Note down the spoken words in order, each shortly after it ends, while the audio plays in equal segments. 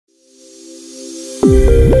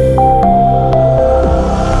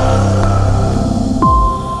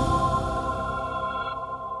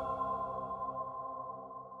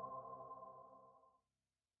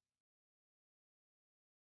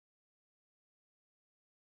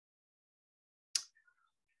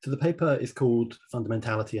So the paper is called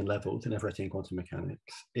Fundamentality and Levels in Everettian Quantum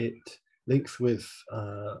Mechanics. It links with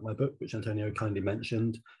my book, which Antonio kindly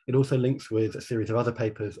mentioned. It also links with a series of other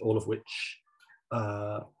papers, all of which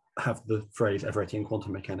have the phrase Everettian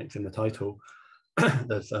Quantum Mechanics in the title.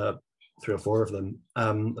 There's 3 or 4 of them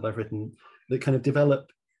that I've written that kind of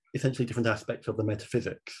develop essentially different aspects of the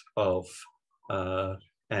metaphysics of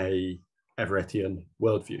a Everettian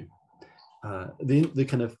worldview. The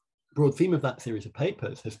kind of broad theme of that series of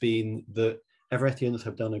papers has been that Everettians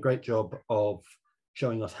have done a great job of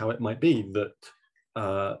showing us how it might be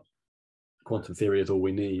that quantum theory is all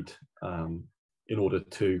we need in order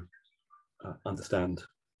to understand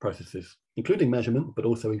processes, including measurement, but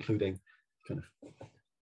also including kind of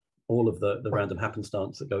all of the random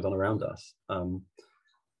happenstance that goes on around us.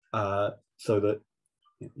 So that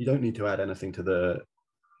you don't need to add anything to the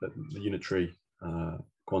unitary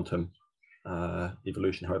quantum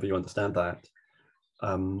evolution, however you understand that.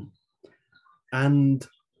 And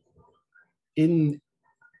in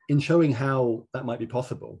showing how that might be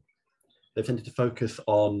possible, they've tended to focus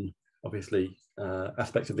on, obviously,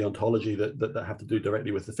 aspects of the ontology that have to do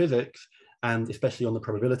directly with the physics, and especially on the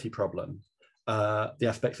probability problem, the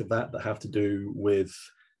aspects of that have to do with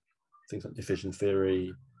things like decision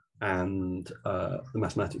theory and the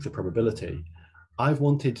mathematics of probability. I've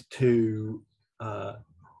wanted to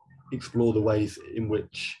explore the ways in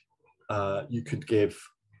which you could give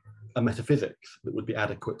a metaphysics that would be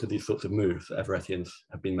adequate to these sorts of moves that Everettians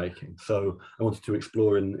have been making. So I wanted to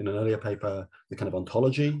explore in an earlier paper the kind of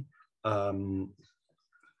ontology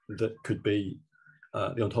that could be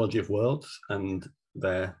the ontology of worlds and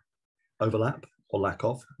their overlap or lack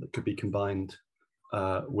of, that could be combined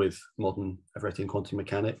with modern Everettian quantum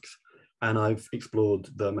mechanics. And I've explored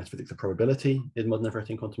the metaphysics of probability in modern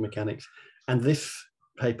Everettian quantum mechanics. And this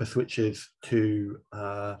paper switches to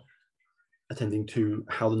attending to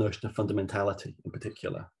how the notion of fundamentality in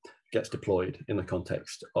particular gets deployed in the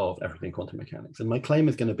context of Everettian quantum mechanics. And my claim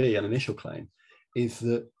is going to be, an initial claim, is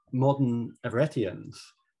that modern Everettians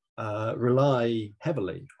rely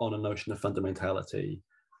heavily on a notion of fundamentality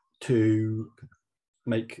to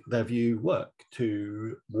make their view work,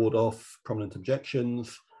 to ward off prominent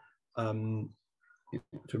objections, to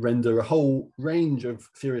render a whole range of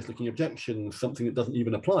serious-looking objections something that doesn't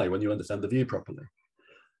even apply when you understand the view properly.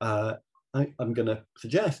 I'm going to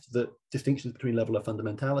suggest that distinctions between level of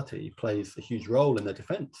fundamentality plays a huge role in the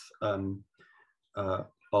defense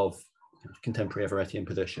of contemporary Everettian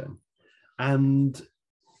position, and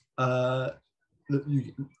that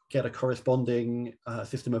you get a corresponding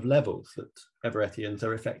system of levels that Everettians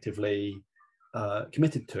are effectively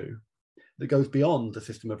committed to, that goes beyond the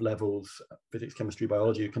system of levels, physics, chemistry,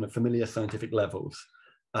 biology, kind of familiar scientific levels.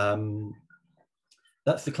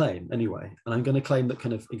 That's the claim anyway. And I'm going to claim that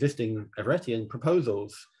kind of existing Everettian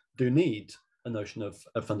proposals do need a notion of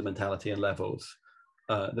fundamentality and levels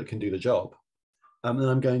that can do the job. And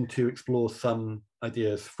I'm going to explore some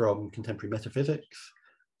ideas from contemporary metaphysics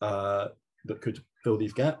that could fill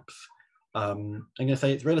these gaps. I'm going to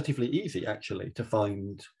say it's relatively easy, actually, to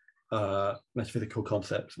find metaphysical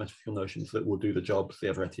concepts, metaphysical notions that will do the jobs the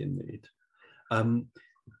Everettian need.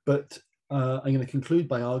 But I'm going to conclude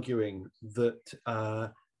by arguing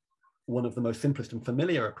that one of the most simplest and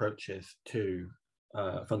familiar approaches to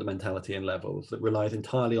fundamentality and levels that relies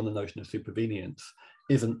entirely on the notion of supervenience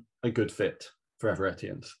isn't a good fit for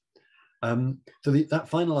Everettians. So that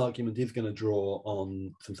final argument is going to draw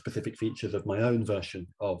on some specific features of my own version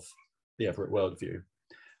of the Everett worldview,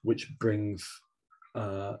 which brings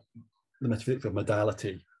the metaphysics of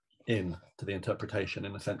modality in to the interpretation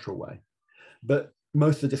in a central way. But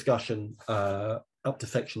most of the discussion up to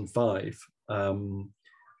section 5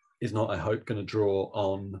 is not, I hope, going to draw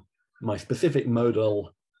on my specific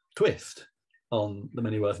modal twist on the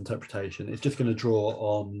many worlds interpretation. It's just going to draw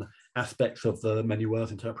on aspects of the many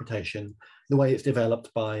worlds interpretation, the way it's developed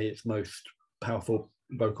by its most powerful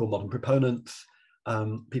vocal modern proponents,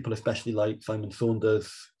 people especially like Simon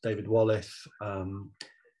Saunders, David Wallace,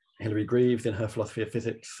 Hilary Greaves in her philosophy of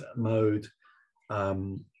physics mode,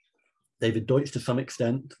 David Deutsch to some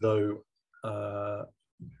extent, though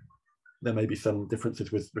there may be some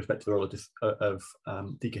differences with respect to the role of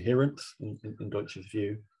decoherence in Deutsch's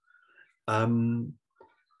view. And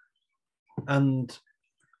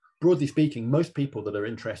broadly speaking, most people that are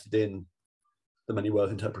interested in the many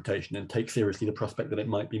worlds interpretation and take seriously the prospect that it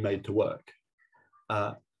might be made to work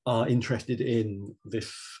are interested in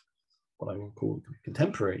this, what I will call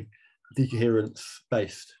contemporary,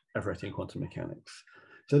 decoherence-based Everettian quantum mechanics.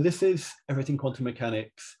 So this is Everettian quantum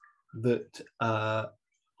mechanics that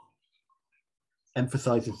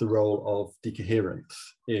emphasizes the role of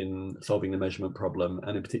decoherence in solving the measurement problem,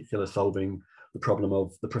 and in particular solving the problem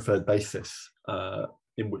of the preferred basis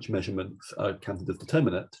in which measurements are counted as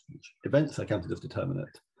determinate, which events are counted as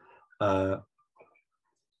determinate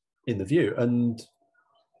in the view. And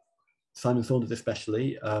Simon Saunders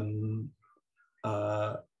especially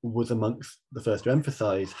was amongst the first to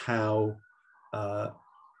emphasize how a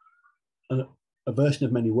version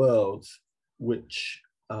of many worlds which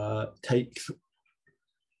takes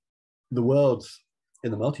the worlds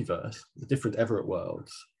in the multiverse, the different Everett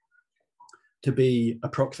worlds, to be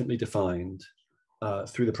approximately defined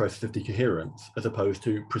through the process of decoherence, as opposed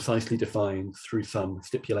to precisely defined through some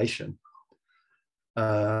stipulation,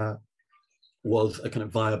 was a kind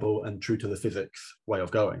of viable and true to the physics way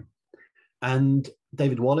of going. And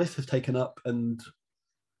David Wallace has taken up and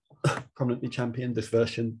prominently championed this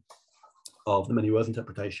version of the many worlds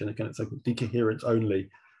interpretation. Again, it's like decoherence only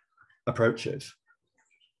approaches.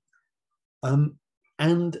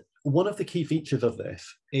 And one of the key features of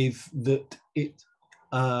this is that it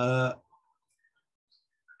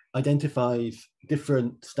identifies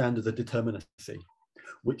different standards of determinacy,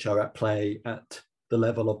 which are at play at the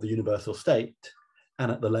level of the universal state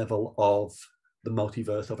and at the level of the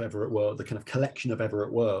multiverse of Everett world, the kind of collection of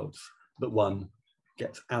Everett worlds that one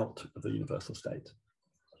gets out of the universal state.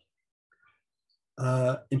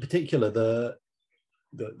 In particular, the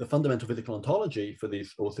fundamental physical ontology for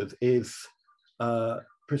these authors is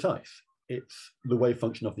precise. It's the wave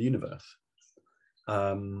function of the universe.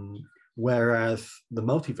 Whereas the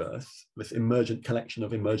multiverse, this emergent collection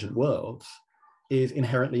of emergent worlds, is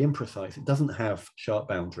inherently imprecise. It doesn't have sharp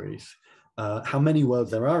boundaries. How many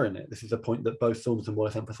worlds there are in it, this is a point that both Saunders and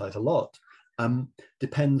Wallace emphasize a lot,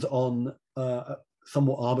 depends on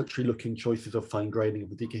somewhat arbitrary looking choices of fine graining of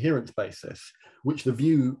the decoherence basis, which the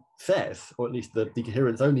view says, or at least the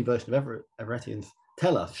decoherence only version of Everettians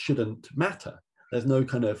tell us shouldn't matter. There's no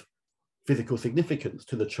kind of physical significance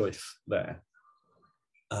to the choice there.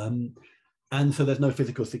 And so there's no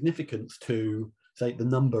physical significance to, say, the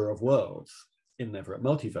number of worlds in the Everett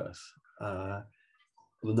multiverse, the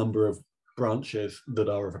number of branches that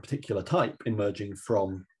are of a particular type emerging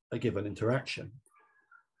from a given interaction.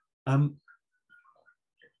 And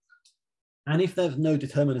if there's no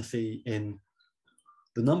determinacy in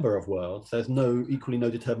the number of worlds, there's equally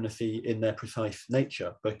no determinacy in their precise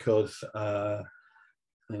nature, because the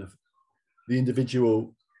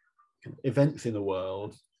individual events in the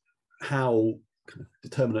world, how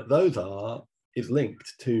determinate those are, is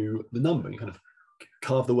linked to the number. You kind of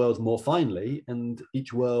carve the worlds more finely, and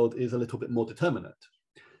each world is a little bit more determinate.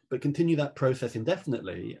 But continue that process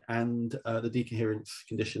indefinitely, and the decoherence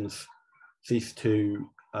conditions cease to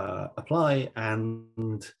apply,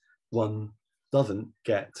 and one doesn't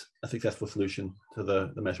get a successful solution to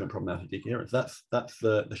the measurement problem out of decoherence. That's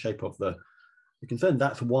the shape of the concern.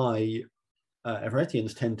 That's why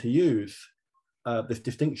Everettians tend to use this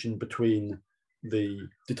distinction between the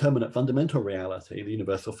determinate fundamental reality, the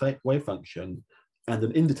universal wave function, and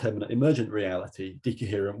an indeterminate emergent reality,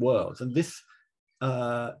 decoherent worlds. And this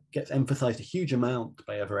gets emphasized a huge amount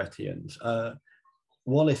by Everettians.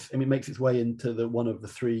 Wallace, I mean, makes its way into one of the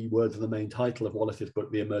three words of the main title of Wallace's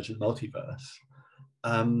book, The Emergent Multiverse.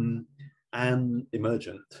 And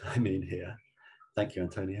emergent, I mean here. Thank you,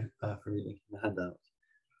 Antonio, for reading the handout.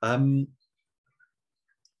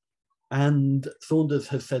 And Saunders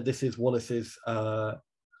has said this is Wallace's kind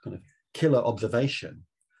of killer observation,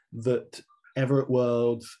 that Everett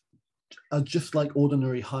worlds are just like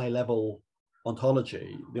ordinary high-level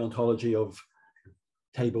ontology, the ontology of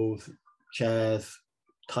tables, chairs,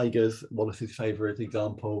 tigers, Wallace's favorite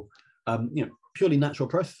example, purely natural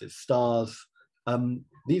processes, stars.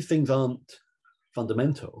 These things aren't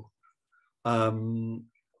fundamental. And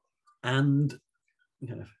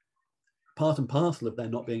part and parcel of their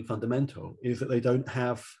not being fundamental is that they don't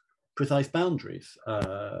have precise boundaries,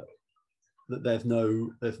 that there's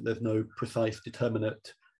no precise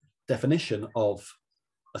determinate definition of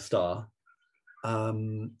a star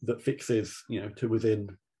that fixes, to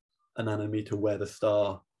within a nanometer where the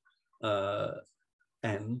star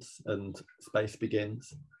ends and space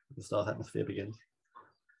begins, the star's atmosphere begins,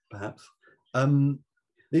 perhaps.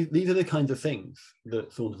 These are the kinds of things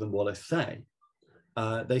that Saunders and Wallace say.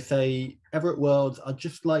 They say Everett worlds are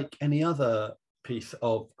just like any other piece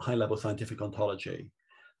of high-level scientific ontology,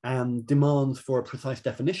 and demands for a precise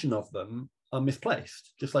definition of them are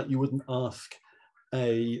misplaced. Just like you wouldn't ask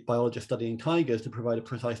a biologist studying tigers to provide a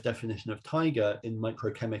precise definition of tiger in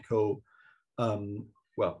microchemical,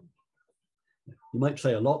 well, you might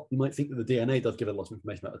say a lot, you might think that the DNA does give a lot of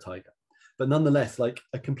information about the tiger, but nonetheless, like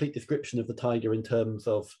a complete description of the tiger in terms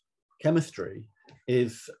of chemistry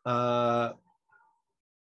is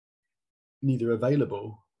neither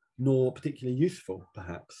available nor particularly useful,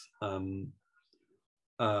 perhaps,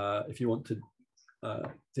 if you want to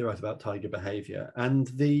theorize about tiger behavior. And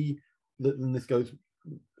this goes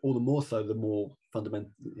all the more so the more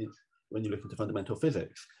fundamental when you look into fundamental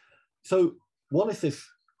physics. So Wallace's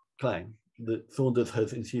claim that Saunders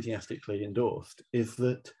has enthusiastically endorsed is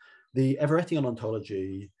that the Everettian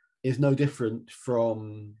ontology is no different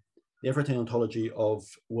from the Everettian ontology of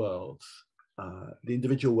worlds. The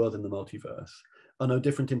individual world in the multiverse are no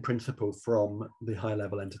different in principle from the high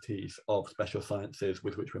level entities of special sciences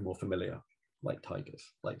with which we're more familiar, like tigers,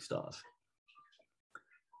 like stars.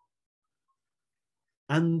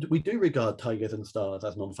 And we do regard tigers and stars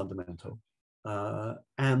as non-fundamental.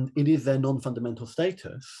 And it is their non-fundamental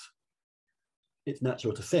status, it's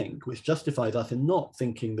natural to think, which justifies us in not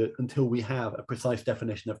thinking that until we have a precise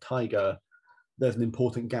definition of tiger, there's an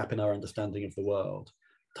important gap in our understanding of the world.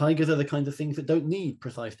 Tigers are the kinds of things that don't need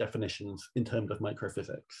precise definitions in terms of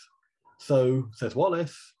microphysics. So, says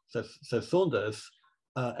Wallace, says Saunders,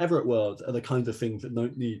 Everett worlds are the kinds of things that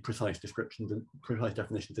don't need precise descriptions and precise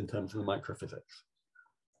definitions in terms of the microphysics,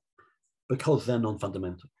 because they're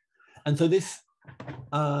non-fundamental. And so this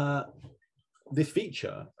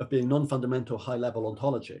feature of being non-fundamental high-level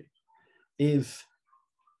ontology is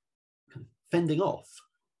fending off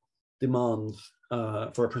demands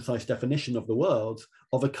for a precise definition of the world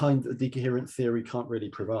of a kind that decoherent theory can't really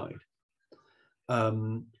provide.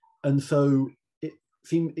 And so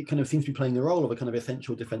it kind of seems to be playing the role of a kind of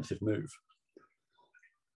essential defensive move.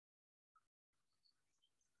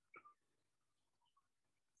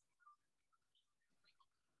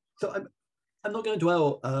 So I'm not going to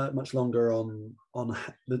dwell much longer on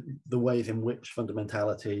the ways in which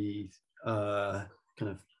fundamentality kind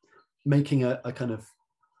of making a kind of,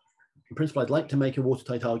 in principle, I'd like to make a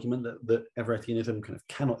watertight argument that Everettianism kind of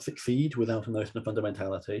cannot succeed without a notion of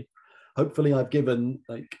fundamentality. Hopefully I've given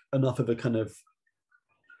like enough of a kind of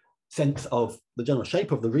sense of the general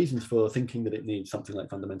shape of the reasons for thinking that it needs something like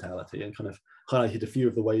fundamentality, and kind of highlighted a few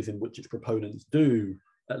of the ways in which its proponents do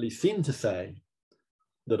at least seem to say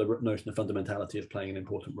that a notion of fundamentality is playing an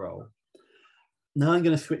important role. Now I'm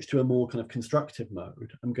going to switch to a more kind of constructive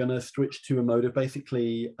mode. I'm going to switch to a mode of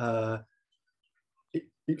basically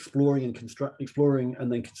exploring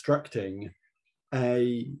and then constructing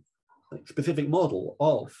a specific model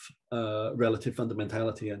of relative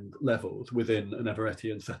fundamentality and levels within an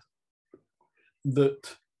Everettian set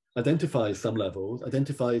that identifies some levels,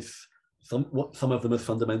 identifies some of them as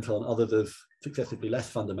fundamental and others as successively less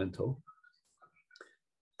fundamental,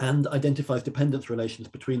 and identifies dependence relations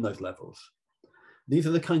between those levels. These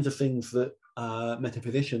are the kinds of things that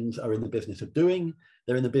metaphysicians are in the business of doing.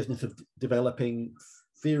 They're in the business of developing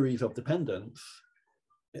theories of dependence,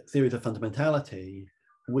 theories of fundamentality,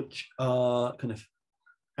 which are kind of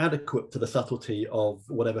adequate to the subtlety of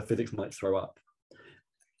whatever physics might throw up.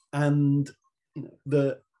 And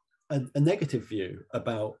a negative view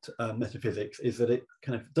about metaphysics is that it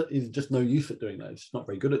kind of is just no use at doing that. It's not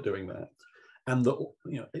very good at doing that. And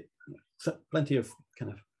that, plenty of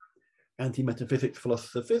kind of anti-metaphysics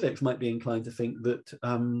philosophers of physics might be inclined to think that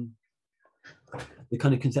the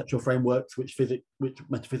kind of conceptual frameworks which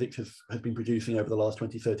metaphysics has been producing over the last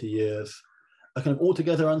 20, 30 years are kind of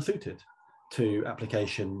altogether unsuited to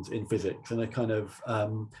applications in physics, and are kind of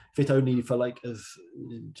fit only for, like, as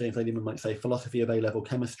James Ladyman might say, philosophy of A-level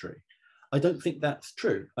chemistry. I don't think that's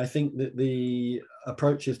true. I think that the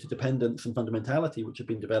approaches to dependence and fundamentality which have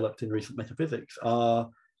been developed in recent metaphysics are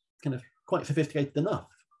kind of quite sophisticated enough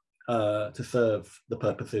to serve the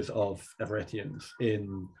purposes of Everettians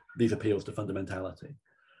in these appeals to fundamentality.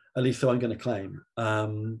 At least so I'm going to claim.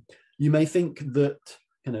 You may think that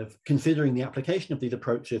kind of considering the application of these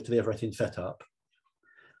approaches to the Everettian setup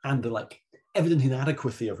and the like evident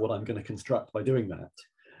inadequacy of what I'm going to construct by doing that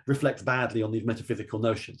reflects badly on these metaphysical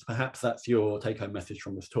notions. Perhaps that's your take-home message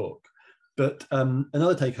from this talk. But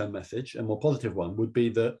another take-home message, a more positive one, would be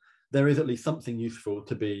that there is at least something useful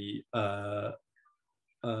to be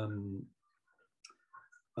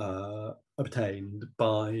obtained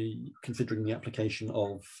by considering the application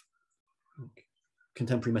of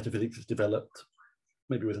contemporary metaphysics that's developed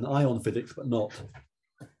maybe with an eye on physics, but not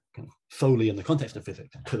kind of solely in the context of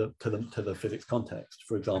physics, to the physics context,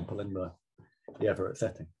 for example, in the Everett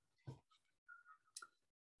setting.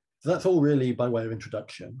 So that's all really by way of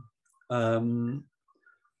introduction. Moving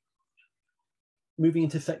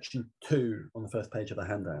into section 2 on the first page of the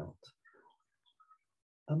handout.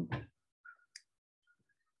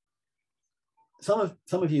 Some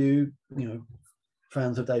of you,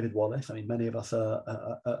 fans of David Wallace, I mean, many of us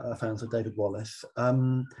are fans of David Wallace,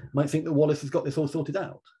 might think that Wallace has got this all sorted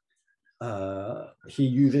out. He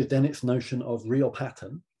uses Dennett's notion of real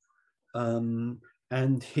pattern,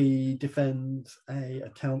 and he defends an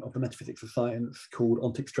account of the metaphysics of science called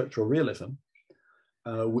ontic structural realism,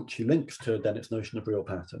 which he links to Dennett's notion of real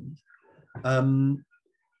patterns, of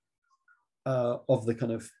the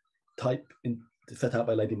kind of type set out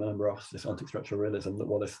by Lady Mellen Ross, this ontic structural realism that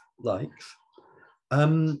Wallace likes.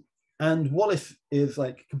 And Wallace is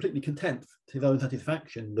like completely content to his own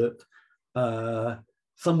satisfaction that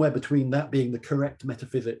somewhere between that being the correct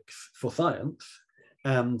metaphysics for science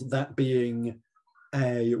and that being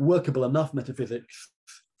a workable enough metaphysics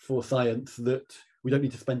for science that we don't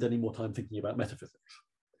need to spend any more time thinking about metaphysics.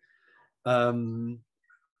 And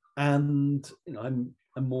you know, I'm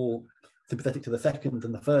more sympathetic to the second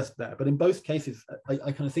than the first there, but in both cases, I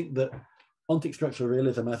kind of think that ontic structural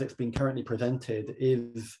realism, as it's been currently presented,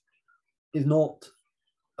 is not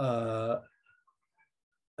a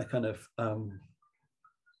kind of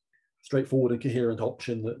straightforward and coherent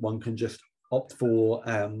option that one can just opt for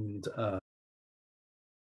and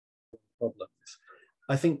problems.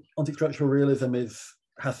 I think ontic structural realism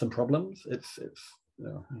has some problems. It's you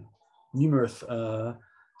know, numerous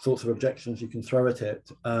sorts of objections you can throw at it.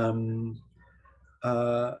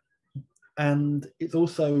 And it's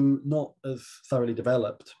also not as thoroughly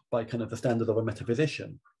developed by kind of the standard of a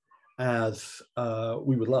metaphysician as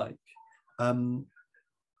we would like.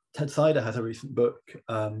 Ted Sider has a recent book,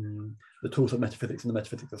 The Tools of Metaphysics and the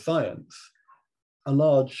Metaphysics of Science, a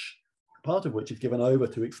large part of which is given over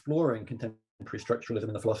to exploring contemporary structuralism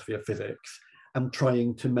in the philosophy of physics and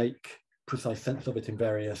trying to make precise sense of it in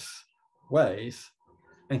various ways,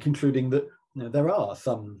 and concluding that, you know, there are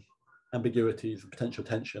some ambiguities and potential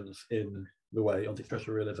tensions in the way ontic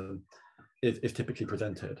structural realism is typically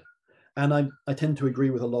presented. And I tend to agree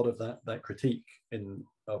with a lot of that critique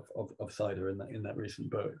of Sider in that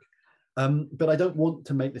recent book. But I don't want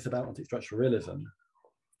to make this about ontic structural realism.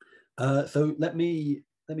 So let me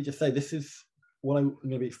just say, this is what I'm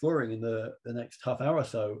going to be exploring in the next half hour or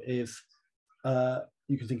so. Is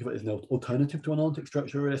you can think of it as an alternative to an ontic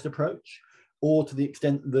structural realist approach, or to the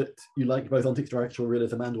extent that you like both ontic structural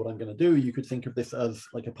realism and what I'm going to do, you could think of this as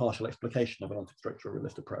like a partial explication of an ontic structural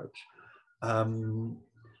realist approach. Ontic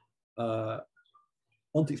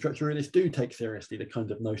structural realists do take seriously the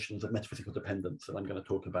kind of notions of metaphysical dependence that I'm going to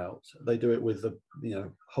talk about. They do it with the, you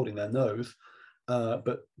know, holding their nose,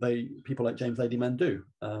 but people like James Ladyman do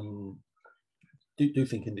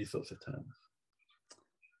think in these sorts of terms.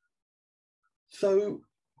 So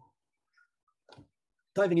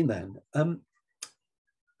diving in then,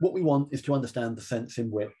 what we want is to understand the sense in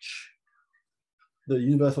which the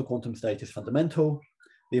universal quantum state is fundamental,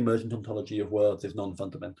 the emergent ontology of worlds is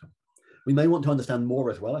non-fundamental. We may want to understand more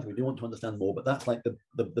as well, as we do want to understand more, but that's like the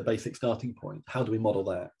basic starting point. How do we model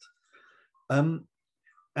that?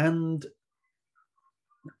 And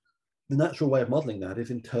the natural way of modeling that is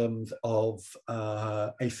in terms of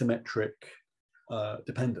asymmetric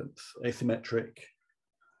dependence, asymmetric,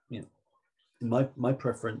 you know, in my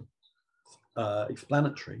preference,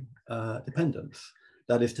 explanatory dependence.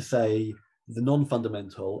 That is to say, the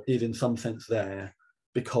non-fundamental is in some sense there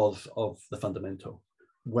because of the fundamental,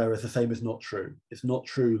 whereas the same is not true. It's not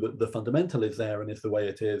true that the fundamental is there and is the way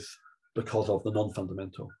it is because of the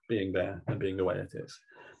non-fundamental being there and being the way it is.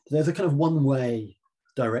 So there's a kind of one-way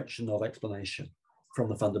direction of explanation from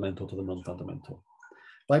the fundamental to the non-fundamental.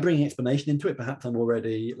 By bringing explanation into it, perhaps I'm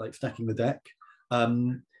already like stacking the deck.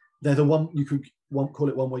 There's you could call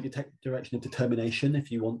it one-way direction of determination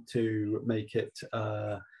if you want to make it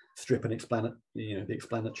strip and the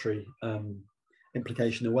explanatory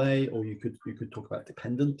implication away, or you could talk about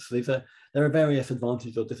dependence. There are various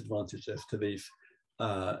advantages or disadvantages to these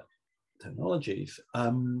terminologies,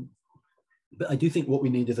 but I do think what we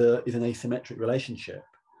need is an asymmetric relationship,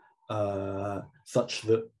 such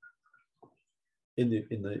that in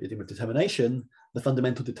the idiom of determination, the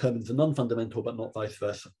fundamental determines the non-fundamental, but not vice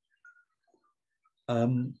versa.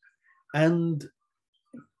 And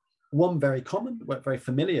one very common, very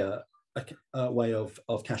familiar way of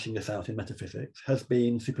cashing this out in metaphysics has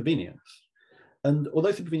been supervenience. And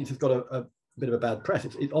although supervenience has got a bit of a bad press,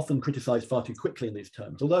 it's often criticized far too quickly in these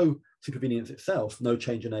terms. Although supervenience itself, no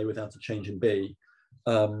change in A without a change in B,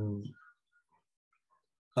 can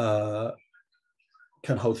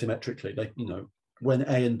hold symmetrically. Like, you know, when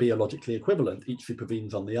A and B are logically equivalent, each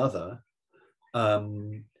supervenes on the other.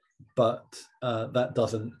 But that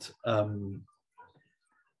doesn't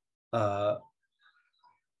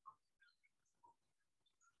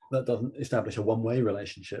establish a one-way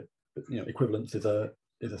relationship. But, you know, equivalence is a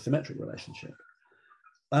symmetric relationship.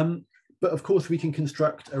 But of course, we can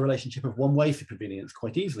construct a relationship of one-way supervenience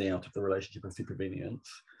quite easily out of the relationship of supervenience.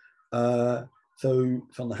 So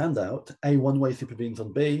it's on the handout, A one-way supervenes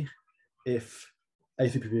on B if A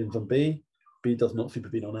supervenes on B, B does not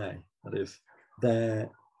supervene on A. That is, there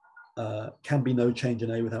can be no change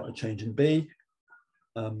in A without a change in B,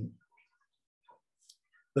 but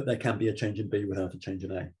there can be a change in B without a change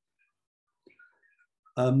in A.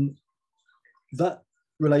 That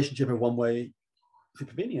relationship of one-way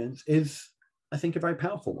supervenience is, I think, a very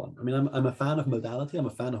powerful one. I mean, I'm a fan of modality. I'm a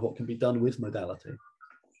fan of what can be done with modality.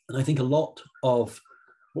 And I think a lot of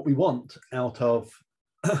what we want out of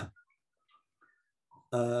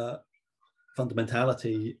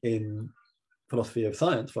fundamentality in philosophy of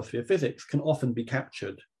science, philosophy of physics, can often be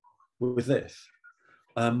captured with this.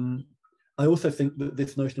 I also think that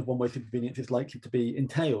this notion of one-way supervenience is likely to be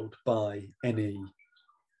entailed by any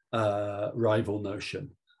rival notion.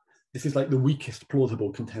 This is like the weakest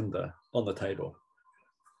plausible contender on the table.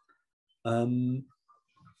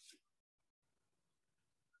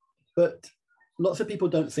 But lots of people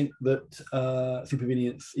don't think that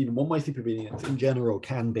supervenience, even one-way supervenience in general,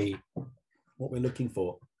 can be what we're looking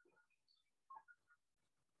for.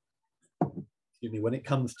 Excuse me, when it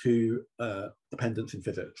comes to dependence in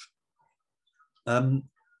physics,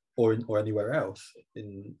 or anywhere else,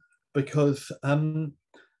 because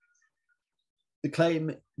the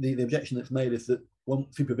claim, the objection that's made is that one-way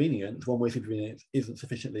supervenience isn't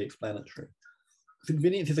sufficiently explanatory.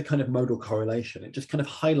 Supervenience is a kind of modal correlation. It just kind of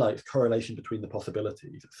highlights correlation between the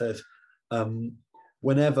possibilities. It says,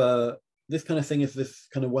 whenever this kind of thing is this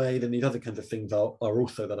kind of way, then these other kinds of things are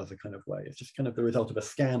also that other kind of way. It's just kind of the result of a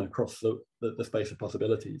scan across the space of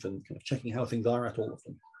possibilities and kind of checking how things are at all of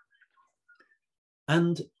them.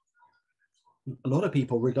 And a lot of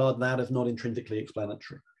people regard that as not intrinsically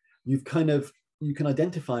explanatory. You can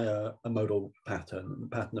identify a modal pattern, a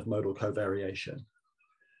pattern of modal covariation,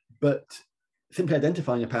 but simply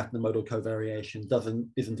identifying a pattern of modal covariation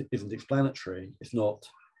isn't explanatory. It's not.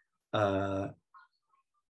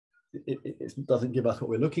 It doesn't give us what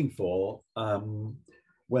we're looking for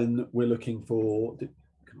when we're looking for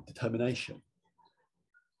determination.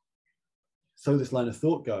 So this line of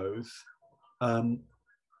thought goes,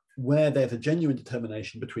 where there's a genuine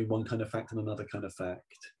determination between one kind of fact and another kind of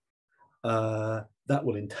fact, that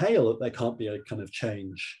will entail that there can't be a kind of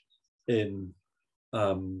change in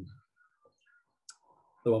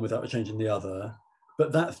the one without a change in the other,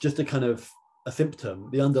 but that's just a kind of a symptom.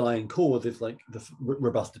 The underlying cause is like this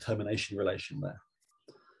robust determination relation there.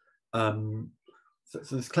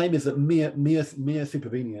 So this claim is that mere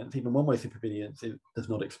supervenience, even one-way supervenience, does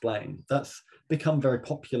not explain. That's become very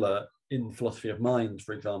popular in philosophy of mind,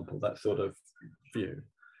 for example, that sort of view.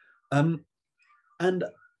 And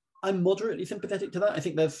I'm moderately sympathetic to that. I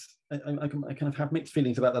think I kind of have mixed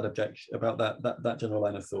feelings about that objection, about that general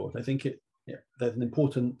line of thought. I think there's an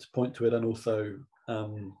important point to it, and also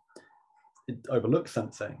it overlooks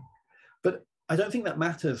something. But I don't think that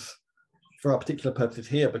matters for our particular purposes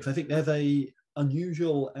here, because I think there's a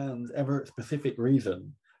unusual and Everett-specific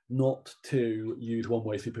reason not to use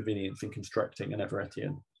one-way supervenience in constructing an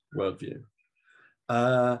Everettian worldview,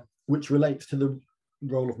 which relates to the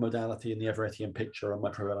role of modality in the Everettian picture and my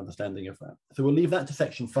prior understanding of that. So we'll leave that to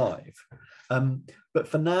section 5. But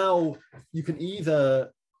for now, you can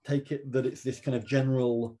either take it that it's this kind of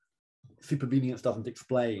general supervenience doesn't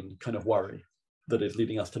explain kind of worry that is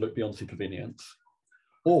leading us to look beyond supervenience,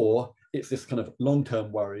 or it's this kind of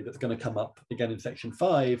long-term worry that's going to come up again in section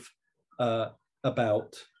 5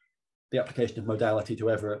 about the application of modality to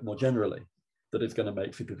Everett more generally, that is going to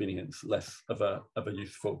make supervenience less of a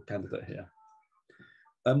useful candidate here.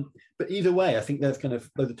 But either way, I think those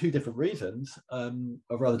are two different reasons of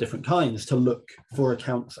rather different kinds to look for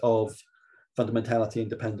accounts of fundamentality and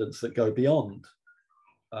dependence that go beyond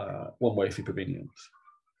one-way supervenience.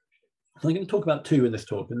 So I'm going to talk about two in this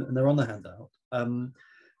talk, and they're on the handout.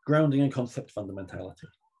 Grounding and concept fundamentality.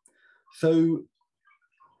 So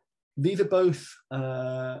these are both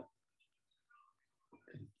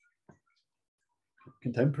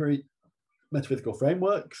contemporary metaphysical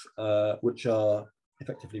frameworks, which are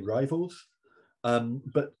effectively rivals,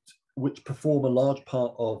 but which perform a large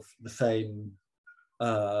part of the same,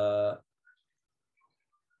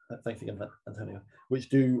 thanks again, Antonio, which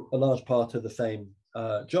do a large part of the same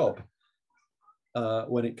job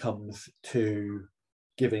when it comes to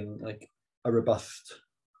giving like a robust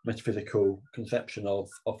metaphysical conception of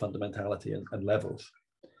fundamentality and levels.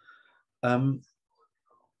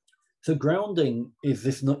 So grounding is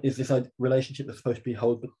this relationship that's supposed to be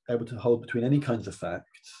able to hold between any kinds of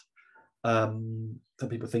facts, Some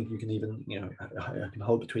people think you can even, I can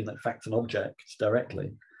hold between like facts and objects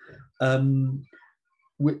directly,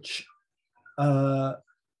 which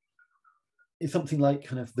is something like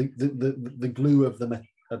kind of the glue of the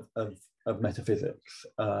of metaphysics.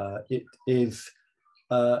 It is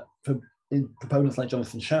in proponents like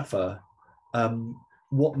Jonathan Schaffer,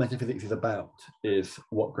 what metaphysics is about is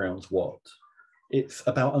what grounds what. It's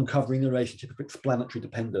about uncovering the relationship of explanatory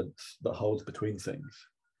dependence that holds between things.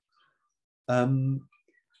 And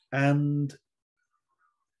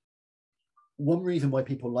one reason why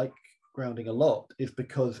people like grounding a lot is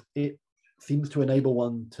because it seems to enable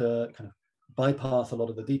one to kind of bypass a lot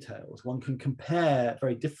of the details. One can compare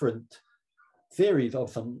very different theories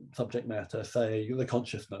of some subject matter, say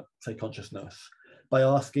consciousness, by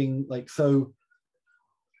asking like, so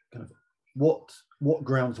kind of what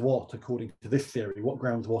grounds what according to this theory, what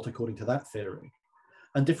grounds what according to that theory.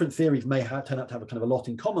 And different theories may turn out to have a kind of a lot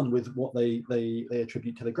in common with what they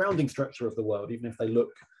attribute to the grounding structure of the world, even if they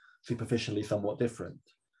look superficially somewhat different.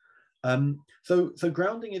 So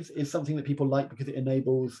grounding is something that people like because it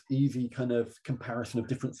enables easy kind of comparison of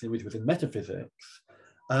different theories within metaphysics.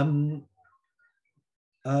 And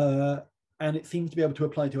it seems to be able to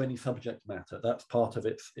apply to any subject matter. That's part of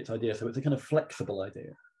its idea. So it's a kind of flexible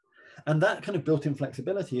idea. And that kind of built-in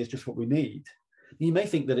flexibility is just what we need. You may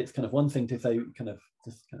think that it's kind of one thing to say,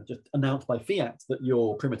 just announce by fiat that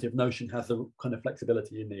your primitive notion has the kind of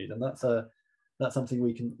flexibility you need, and that's something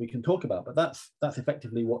we can talk about. But that's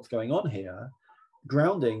effectively what's going on here.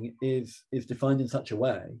 Grounding is defined in such a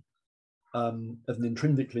way as an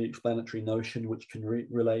intrinsically explanatory notion, which can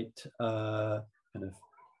relate kind of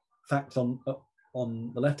facts on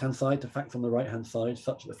the left-hand side to facts on the right-hand side,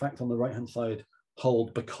 such that the facts on the right-hand side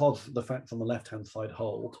hold because the facts on the left-hand side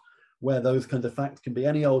hold, where those kinds of facts can be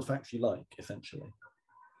any old facts you like, essentially.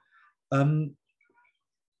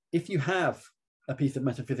 If you have a piece of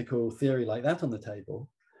metaphysical theory like that on the table,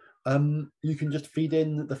 you can just feed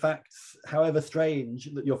in the facts, however strange,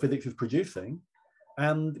 that your physics is producing,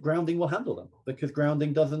 and grounding will handle them, because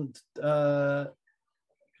grounding doesn't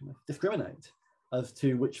discriminate as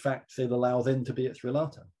to which facts it allows in to be its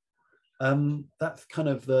relator. That's kind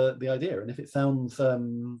of the idea. And if it sounds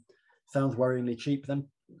worryingly cheap, then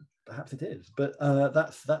perhaps it is. But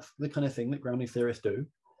that's the kind of thing that grounding theorists do.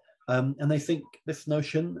 And they think this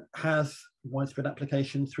notion has widespread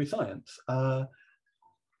application through science.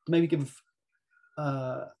 Maybe give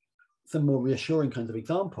some more reassuring kinds of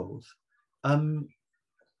examples. Grounding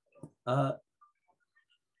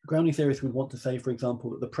theorists would want to say, for example,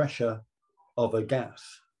 that the pressure of a gas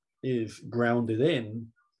is grounded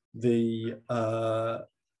in the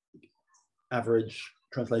average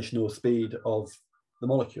translational speed of the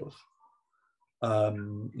molecules.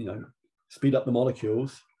 Speed up the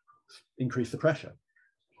molecules, increase the pressure.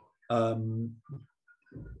 And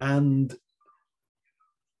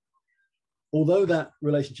although that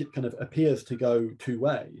relationship kind of appears to go two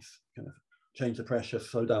ways, kind of change the pressure,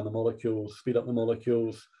 slow down the molecules, speed up the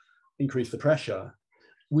molecules, increase the pressure,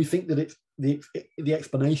 we think that it's the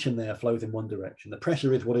explanation there flows in one direction. The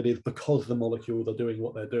pressure is what it is because the molecules are doing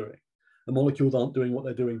what they're doing. The molecules aren't doing what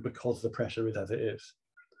they're doing because the pressure is as it is.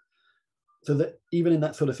 So that even in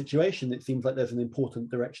that sort of situation, it seems like there's an important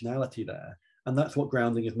directionality there. And that's what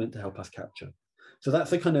grounding is meant to help us capture. So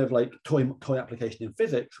that's a kind of like toy application in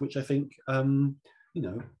physics, which I think, whatever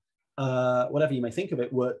you may think of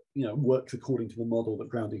it, works according to the model that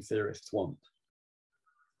grounding theorists want.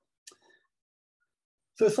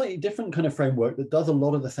 So a slightly different kind of framework that does a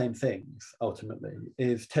lot of the same things, ultimately,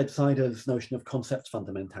 is Ted Sider's notion of concept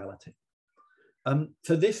fundamentality.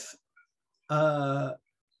 So this, the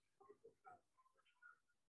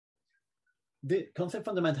concept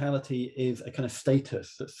fundamentality is a kind of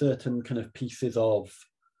status that certain kind of pieces of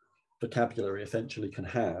vocabulary essentially can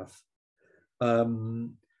have,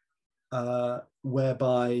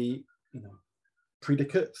 whereby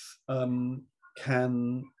predicates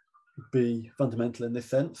can be fundamental in this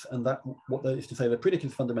sense, and that what that is to say that predicate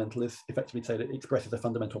is fundamental is effectively to say that it expresses a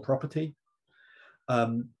fundamental property.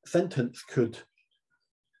 Sentence could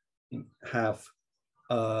have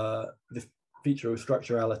this feature of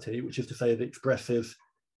structurality, which is to say that it expresses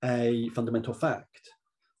a fundamental fact.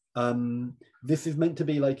 This is meant to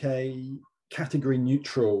be like a category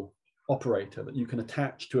neutral operator that you can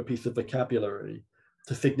attach to a piece of vocabulary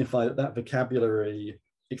to signify that that vocabulary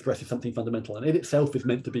expresses something fundamental, and it itself is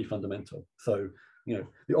meant to be fundamental. So,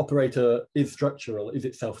 the operator is structural, is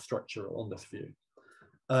itself structural on this view.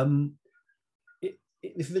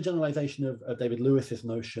 This is a generalization of David Lewis's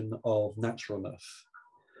notion of naturalness,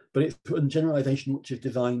 but it's a generalization which is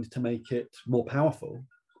designed to make it more powerful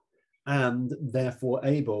and therefore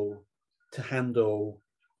able to handle,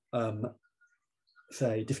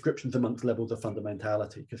 say, descriptions amongst levels of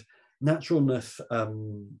fundamentality, because naturalness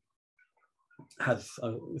has,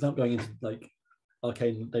 without going into like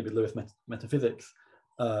arcane David Lewis metaphysics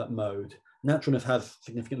mode, naturalness has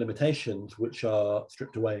significant limitations which are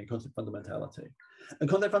stripped away in concept fundamentality. And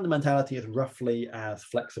concept fundamentality is roughly as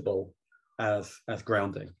flexible as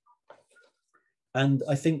grounding. And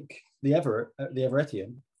I think the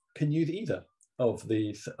Everettian can use either of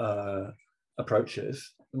these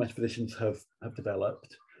approaches the metaphysicians have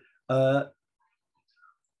developed.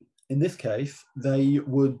 In this case, they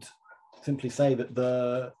would simply say that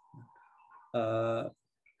the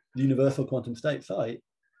universal quantum state psi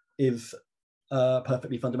is a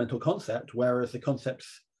perfectly fundamental concept, whereas the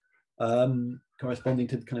concepts corresponding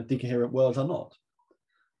to kind of decoherent worlds are not.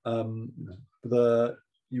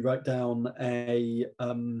 You write down a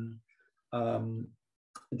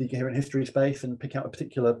decoherent history space and pick out a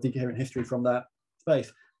particular decoherent history from that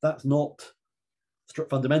space. That's not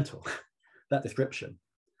fundamental, that description,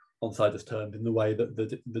 on Sider's terms, in the way that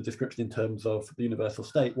the description in terms of the universal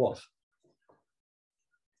state was.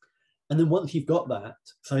 And then once you've got that,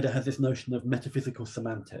 Sider has this notion of metaphysical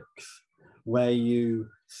semantics, where you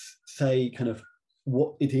say kind of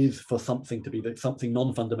what it is for something to be, something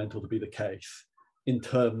non-fundamental to be the case in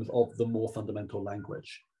terms of the more fundamental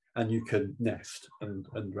language. And you can nest and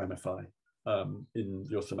ramify in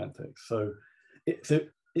your semantics. So it's a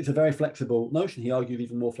very flexible notion. He argues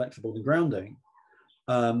even more flexible than grounding.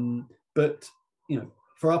 But you know,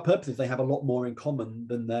 for our purposes, they have a lot more in common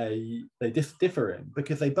than they differ in,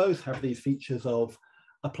 because they both have these features of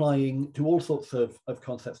applying to all sorts of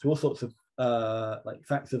concepts, to all sorts of like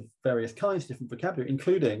facts of various kinds, different vocabulary,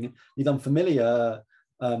 including these unfamiliar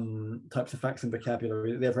types of facts and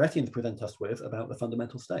vocabulary that the Everettians present us with about the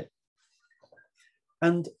fundamental state.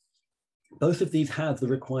 And both of these have the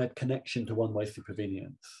required connection to one-way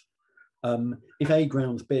supervenience. If A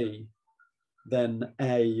grounds B, then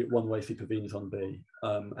A one-way supervenes on B,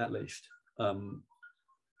 at least.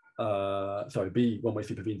 Sorry, B one-way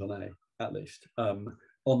supervenes on A, at least, on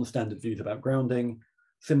the standard views about grounding.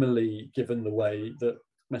 Similarly, given the way that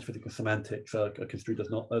metaphysical semantics are construed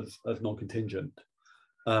as non-contingent.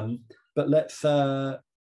 But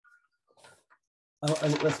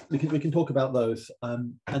we can talk about those.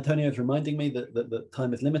 Antonio is reminding me that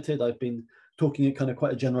time is limited. I've been talking at kind of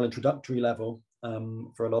quite a general introductory level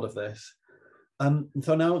for a lot of this. And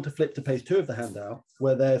so now I want to flip to page 2 of the handout,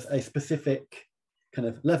 where there's a specific kind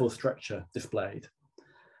of level structure displayed.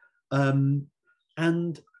 And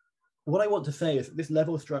what I want to say is that this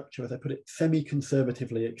level structure, as I put it,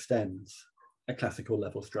 semi-conservatively extends a classical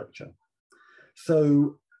level structure.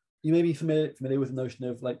 So you may be familiar with the notion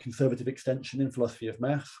of like conservative extension in philosophy of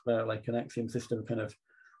maths, where like an axiom system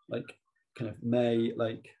may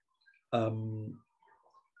like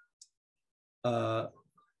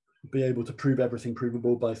be able to prove everything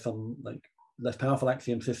provable by some like less powerful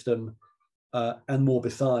axiom system and more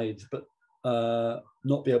besides, but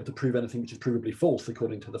not be able to prove anything which is provably false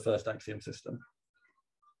according to the first axiom system.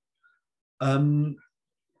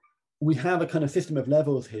 We have a kind of system of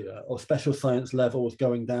levels here, or special science levels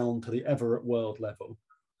going down to the Everett world level,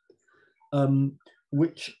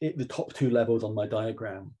 the top 2 levels on my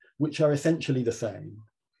diagram, which are essentially the same.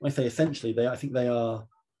 When I say essentially, I think they are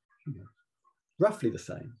roughly the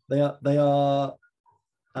same. They're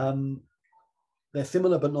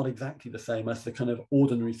similar, but not exactly the same as the kind of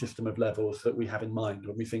ordinary system of levels that we have in mind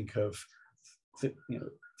when we think of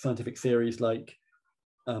scientific theories like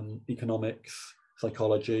economics,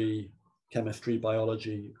 psychology, chemistry,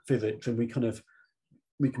 biology, physics, and we can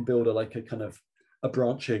build a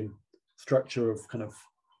branching structure of kind of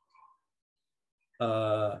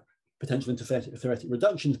potential intertheoretic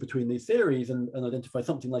reductions between these theories and identify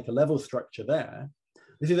something like a level structure there.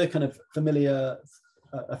 This is a kind of familiar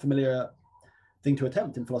thing to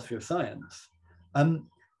attempt in philosophy of science. In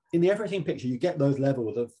the Everettian picture, you get those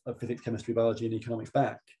levels of physics, chemistry, biology, and economics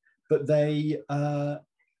back, but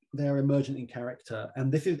they're emergent in character,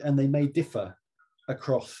 and they may differ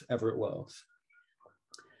across Everett worlds.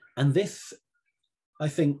 And this, I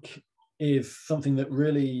think, is something that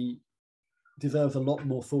really deserves a lot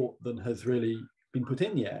more thought than has really been put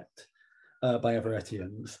in yet by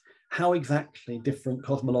Everettians. How exactly different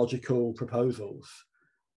cosmological proposals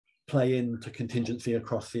play into contingency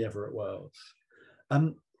across the Everett worlds.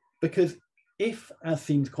 Because if, as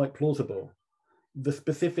seems quite plausible, the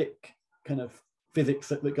specific kind of physics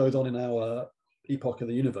that goes on in our epoch of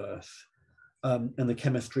the universe and the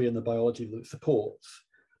chemistry and the biology that it supports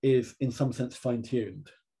is in some sense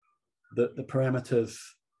fine-tuned, that the parameters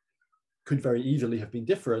could very easily have been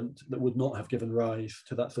different that would not have given rise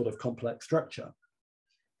to that sort of complex structure.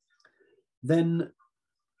 Then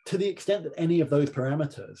to the extent that any of those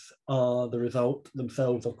parameters are the result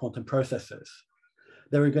themselves of quantum processes,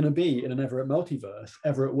 there are going to be in an Everett multiverse,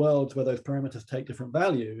 Everett worlds where those parameters take different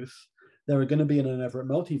values. There are going to be in an Everett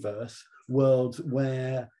multiverse worlds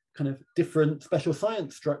where kind of different special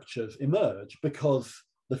science structures emerge because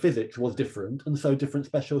the physics was different, and so different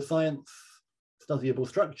special science studyable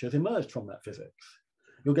structures emerged from that physics.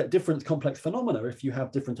 You'll get different complex phenomena if you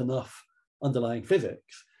have different enough underlying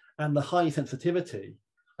physics, and the high sensitivity,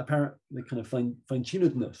 apparently kind of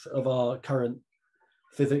fine-tunedness of our current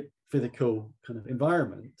physical kind of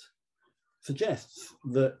environment suggests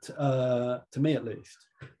that, to me at least,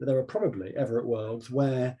 that there are probably Everett worlds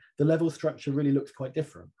where the level structure really looks quite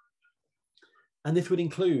different. And this would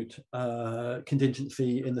include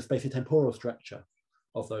contingency in the spatiotemporal structure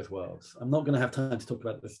of those worlds. I'm not going to have time to talk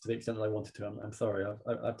about this to the extent that I wanted to. I'm sorry,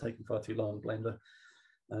 I've taken far too long, blame the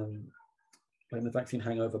vaccine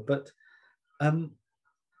hangover. But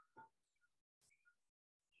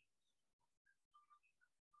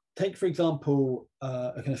take, for example,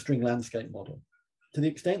 a kind of string landscape model. To the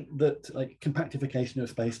extent that like compactification of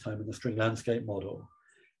space-time in the string landscape model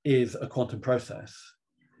is a quantum process,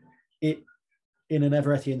 in an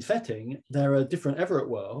Everettian setting, there are different Everett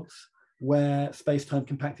worlds where space-time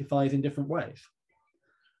compactifies in different ways.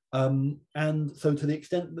 And so to the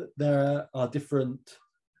extent that there are different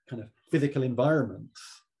kind of physical environments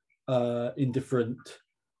in different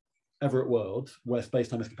Everett worlds where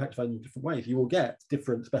space-time is compactified in different ways, you will get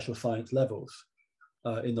different special science levels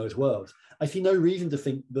in those worlds. I see no reason to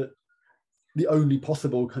think that the only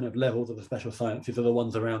possible kind of levels of the special sciences are the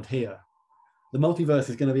ones around here. The multiverse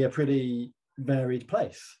is going to be a pretty varied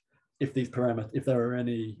place if there are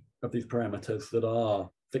any of these parameters that are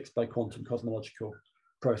fixed by quantum cosmological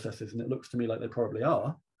processes, and it looks to me like they probably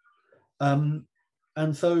are.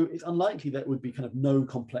 And so it's unlikely that would be kind of no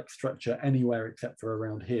complex structure anywhere except for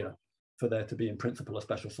around here for there to be in principle a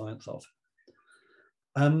special science of.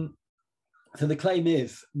 So the claim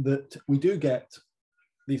is that we do get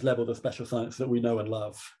these levels of special science that we know and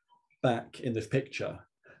love back in this picture,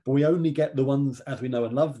 but we only get the ones as we know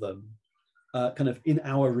and love them kind of in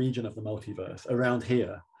our region of the multiverse, around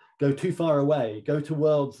here. Go too far away, go to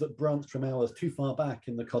worlds that branch from ours too far back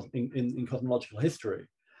in cosmological history.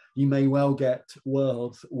 You may well get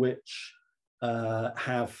worlds which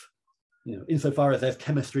have, insofar as there's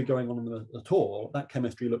chemistry going on in them at all, that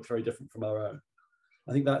chemistry looks very different from our own.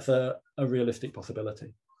 I think that's a realistic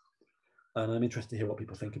possibility. And I'm interested to hear what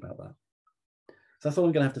people think about that. So that's all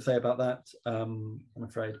I'm going to have to say about that, I'm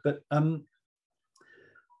afraid. But to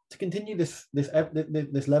continue this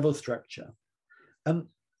level structure,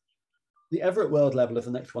 the Everett world level is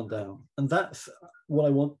the next one down. And that's what I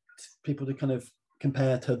want people to kind of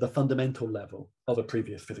compare to the fundamental level of a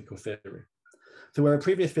previous physical theory. So where a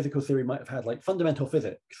previous physical theory might have had like fundamental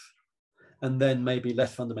physics, and then maybe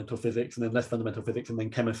less fundamental physics, and then less fundamental physics, and then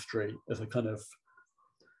chemistry as a kind of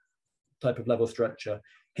type of level structure.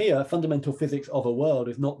 Here, fundamental physics of a world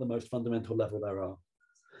is not the most fundamental level there are.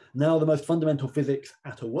 Now, the most fundamental physics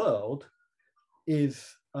at a world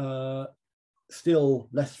is still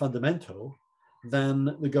less fundamental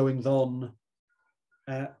than the goings on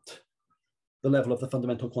at the level of the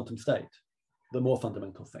fundamental quantum state, the more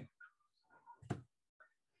fundamental thing.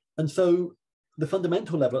 And so the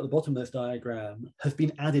fundamental level at the bottom of this diagram has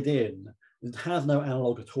been added in. It has no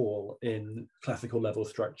analog at all in classical level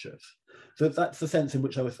structures. So that's the sense in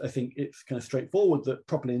which I think it's kind of straightforward that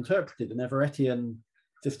properly interpreted, an Everettian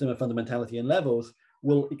system of fundamentality and levels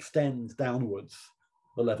will extend downwards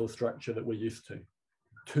the level structure that we're used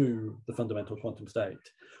to the fundamental quantum state,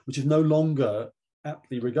 which is no longer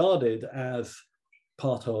aptly regarded as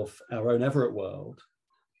part of our own Everett world,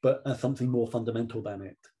 but as something more fundamental than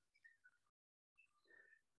it.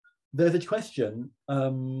 There's a question,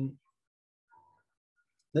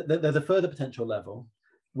 there's a further potential level,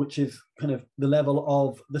 which is kind of the level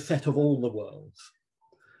of the set of all the worlds.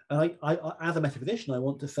 And I as a metaphysician, I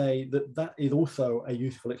want to say that that is also a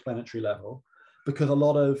useful explanatory level, because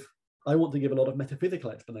I want to give a lot of metaphysical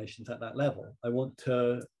explanations at that level. I want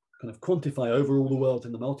to kind of quantify over all the worlds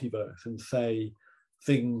in the multiverse and say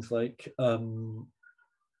things like, the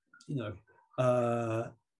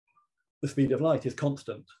speed of light is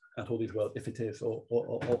constant at all these worlds, if it is, or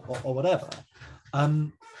whatever.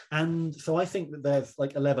 And so I think that there's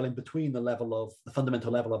like a level in between the level of the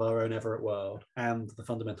fundamental level of our own Everett world and the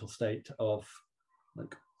fundamental state of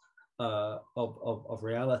like of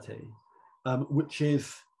reality, which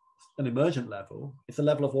is an emergent level. It's a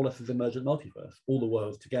level of Wallace's emergent multiverse, all the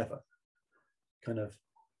worlds together, kind of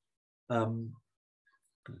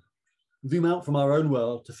zoom out from our own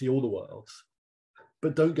world to see all the worlds,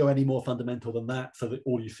 but don't go any more fundamental than that, so that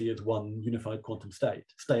all you see is one unified quantum state.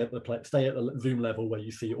 Stay at the zoom level where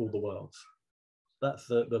you see all the worlds. That's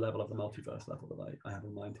the level of the multiverse level that I have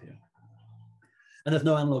in mind here. And there's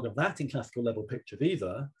no analog of that in classical level pictures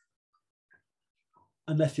either,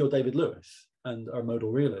 unless you're David Lewis and are a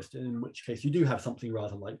modal realist, in which case you do have something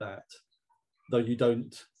rather like that, though you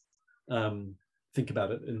don't think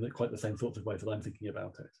about it in quite the same sorts of ways that I'm thinking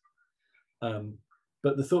about it.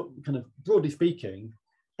 But the thought, kind of broadly speaking,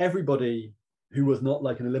 everybody who was not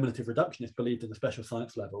like an eliminative reductionist believed in the special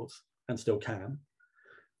science levels and still can.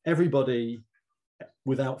 Everybody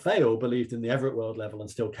without fail believed in the Everett world level and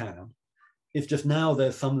still can. It's just now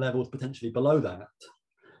there's some levels potentially below that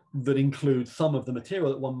that include some of the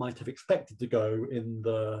material that one might have expected to go in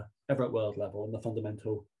the Everett world level and the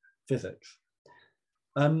fundamental physics.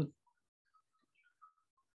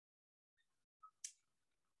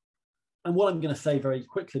 And what I'm going to say very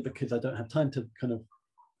quickly, because I don't have time to kind of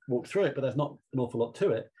walk through it, but there's not an awful lot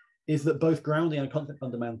to it, is that both grounding and concept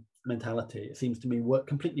fundamentality, it seems to me, work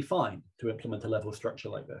completely fine to implement a level structure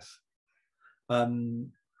like this.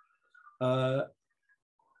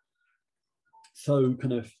 So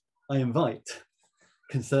kind of, I invite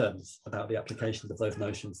concerns about the applications of those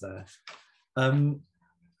notions there. And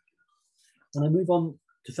I move on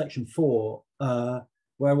to section 4,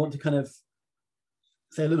 where I want to kind of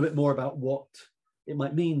say a little bit more about what it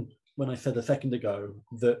might mean when I said a second ago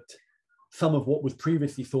that some of what was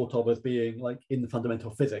previously thought of as being like in the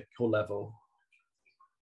fundamental physical level,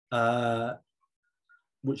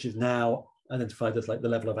 which is now identified as like the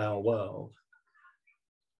level of our world,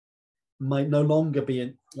 might no longer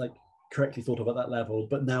be like correctly thought of at that level,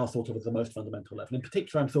 but now thought of as the most fundamental level. In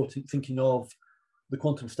particular, I'm thinking of the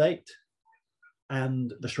quantum state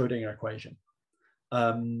and the Schrödinger equation.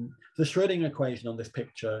 The Schrödinger equation on this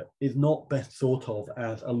picture is not best thought of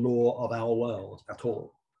as a law of our world at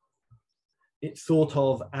all. It's thought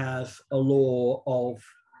of as a law of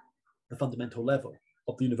the fundamental level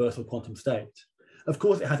of the universal quantum state. Of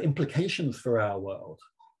course, it has implications for our world,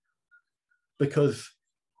 because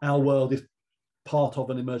our world is part of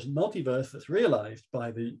an emergent multiverse that's realized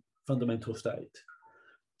by the fundamental state.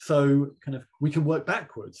 So kind of we can work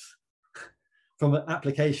backwards from an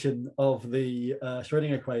application of the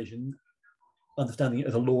Schrödinger equation, understanding it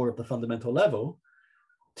as a law of the fundamental level,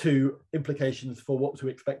 to implications for what to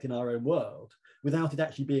expect in our own world, without it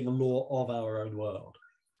actually being a law of our own world.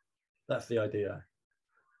 That's the idea.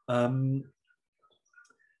 And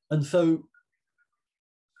so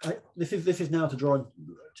this is now to draw on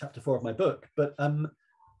chapter 4 of my book, but I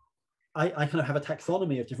kind of have a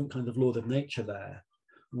taxonomy of different kinds of laws of nature there,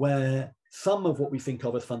 where some of what we think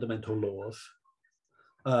of as fundamental laws,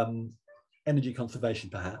 energy conservation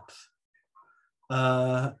perhaps,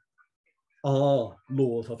 are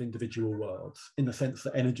laws of individual worlds, in the sense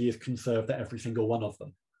that energy is conserved at every single one of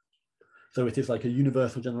them. So it is like a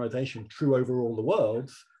universal generalization true over all the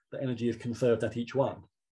worlds, that energy is conserved at each one.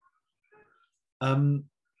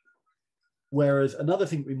 Whereas another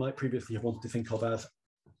thing we might previously have wanted to think of as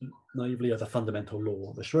naively as a fundamental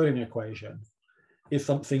law, the Schrödinger equation, is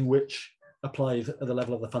something which applies at the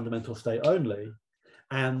level of the fundamental state only.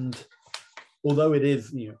 And although it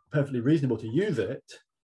is perfectly reasonable to use it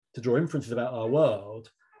to draw inferences about our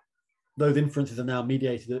world, those inferences are now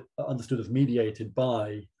understood as mediated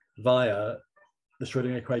via the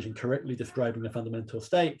Schrödinger equation correctly describing the fundamental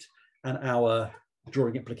state and our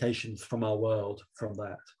drawing implications from our world from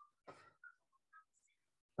that.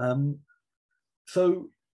 So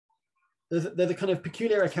there's a kind of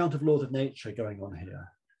peculiar account of laws of nature going on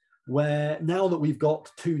here, where now that we've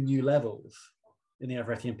got 2 new levels in the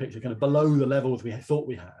Everettian picture, kind of below the levels we thought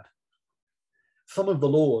we had, some of the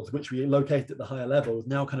laws which we located at the higher levels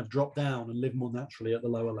now kind of drop down and live more naturally at the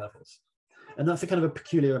lower levels. And that's a kind of a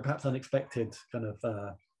peculiar and perhaps unexpected kind of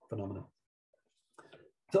phenomenon.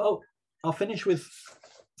 So I'll finish with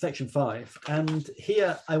section 5. And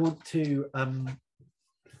here I want to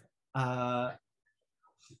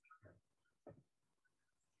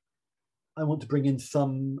bring in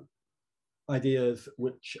some ideas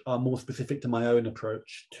which are more specific to my own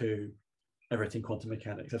approach to Everettian quantum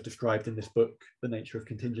mechanics, as described in this book, The Nature of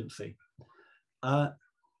Contingency.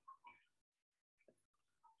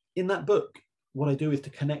 In that book, what I do is to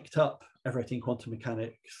connect up Everettian quantum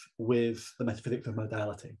mechanics with the metaphysics of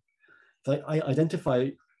modality. So I identify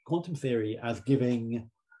quantum theory as giving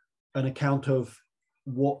an account of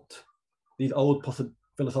what these old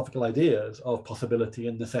philosophical ideas of possibility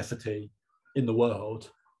and necessity in the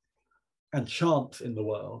world and chance in the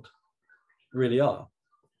world really are.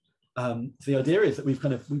 So the idea is that we've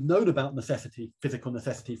known about necessity, physical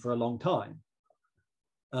necessity, for a long time.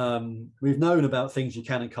 We've known about things you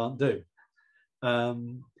can and can't do,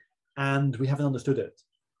 and we haven't understood it.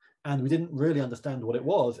 And we didn't really understand what it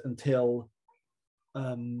was until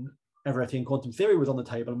Everettian quantum theory was on the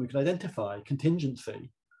table, and we could identify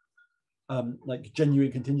contingency, like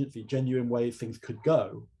genuine contingency, genuine ways things could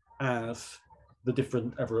go, as the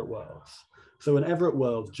different Everett worlds. So an Everett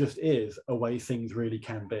world just is a way things really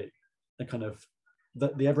can be.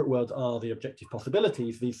 The Everett worlds are the objective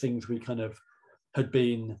possibilities, these things we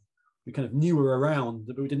knew were around,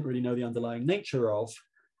 but we didn't really know the underlying nature of.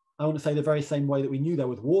 I want to say the very same way that we knew there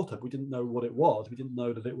was water, but we didn't know what it was. We didn't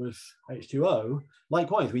know that it was H2O.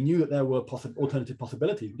 Likewise, we knew that there were alternative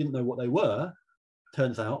possibilities. We didn't know what they were.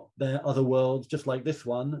 Turns out there are other worlds just like this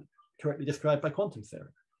one, correctly described by quantum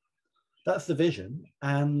theory. That's the vision,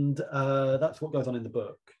 and that's what goes on in the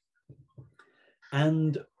book.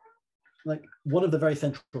 And one of the very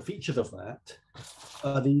central features of that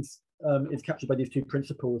are these, is captured by these two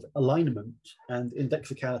principles: alignment and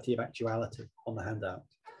indexicality of actuality, on the handout.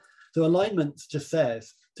 So alignment just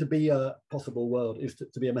says to be a possible world is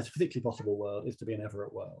to be a metaphysically possible world is to be an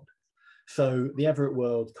Everett world. So the Everett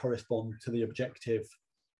world correspond to the objective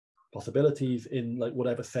possibilities in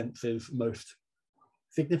whatever sense is most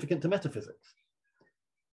significant to metaphysics.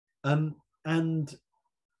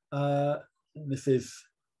 This is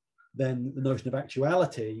then the notion of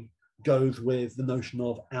actuality goes with the notion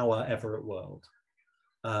of our Everett world.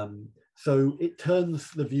 So it turns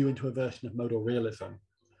the view into a version of modal realism.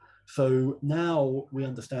 So now we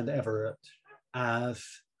understand Everett as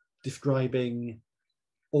describing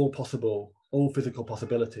all physical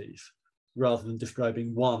possibilities, rather than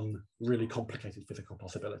describing one really complicated physical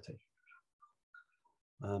possibility.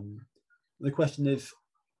 The question is,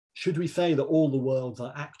 should we say that all the worlds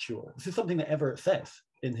are actual? This is something that Everett says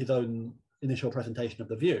in his own initial presentation of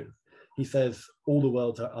the view. He says all the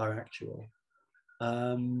worlds are actual.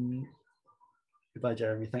 Goodbye,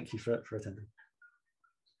 Jeremy. Thank you for attending.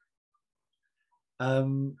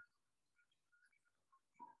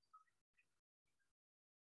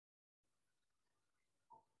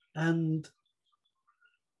 And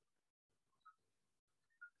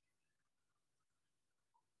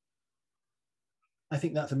I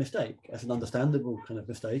think that's a mistake. It's an understandable kind of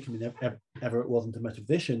mistake. I mean, Everett wasn't a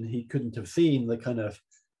metaphysician. He couldn't have seen the kind of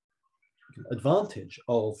advantage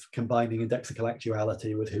of combining indexical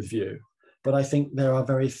actuality with his view. But I think there are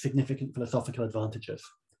very significant philosophical advantages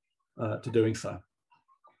to doing so.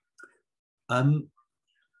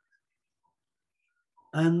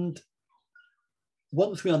 And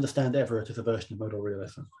once we understand Everett as a version of modal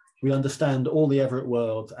realism, we understand all the Everett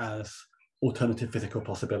worlds as alternative physical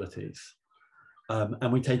possibilities.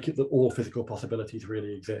 And we take it that all physical possibilities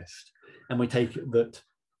really exist. And we take it that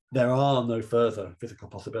there are no further physical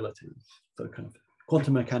possibilities. So kind of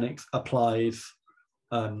quantum mechanics applies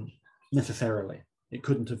necessarily. It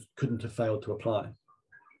couldn't have failed to apply.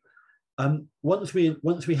 Once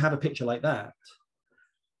we have a picture like that,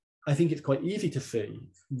 I think it's quite easy to see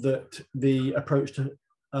that the approach to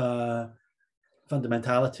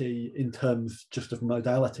fundamentality in terms just of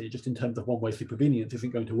modality, just in terms of one-way supervenience,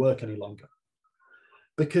 isn't going to work any longer.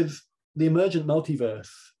 Because the emergent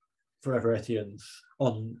multiverse for Everettians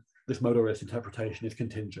on this modal realist interpretation is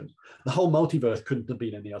contingent. The whole multiverse couldn't have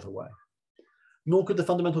been any other way. Nor could the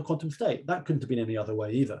fundamental quantum state. That couldn't have been any other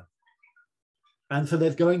way either. And so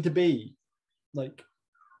there's going to be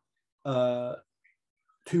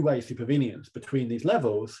two-way supervenience between these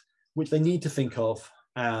levels, which they need to think of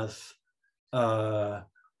as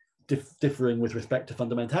differing with respect to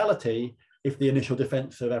fundamentality if the initial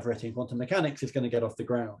defense of Everettian quantum mechanics is going to get off the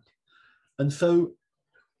ground. And so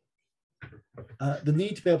the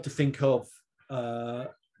need to be able to think of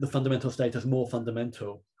the fundamental state as more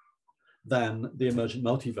fundamental than the emergent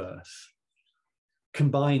multiverse,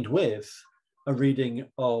 combined with a reading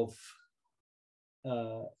of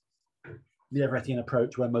the Everettian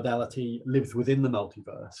approach where modality lives within the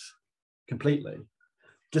multiverse completely,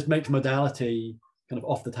 just makes modality kind of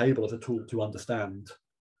off the table as a tool to understand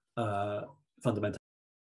fundamental.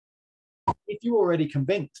 If you're already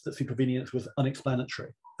convinced that supervenience was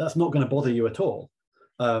unexplanatory, that's not going to bother you at all,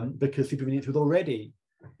 because supervenience was already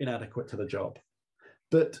inadequate to the job.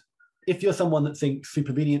 But if you're someone that thinks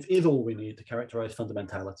supervenience is all we need to characterize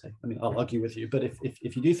fundamentality, I mean, I'll argue with you, but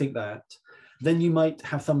if you do think that, then you might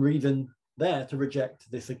have some reason there to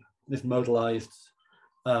reject this modalized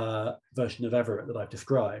version of Everett that I've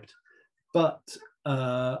described. But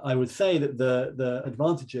I would say that the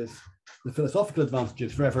advantages, the philosophical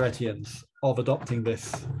advantages for Everettians of adopting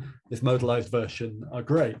this modalized version are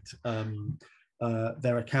great.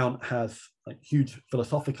 their account has like huge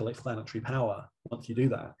philosophical explanatory power once you do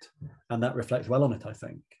that, and that reflects well on it, I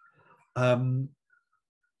think.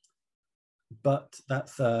 But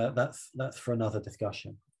that's for another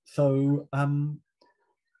discussion. So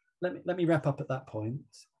let me wrap up at that point.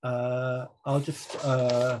 I'll just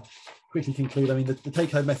quickly conclude. I mean, the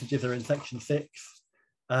take-home messages are in section 6.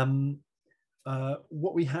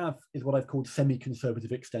 What we have is what I've called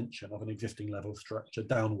semi-conservative extension of an existing level structure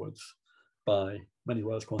downwards by many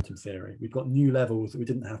worlds quantum theory. We've got new levels that we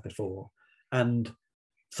didn't have before, and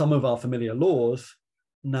some of our familiar laws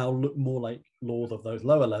now look more like laws of those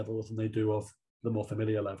lower levels than they do of the more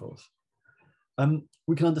familiar levels.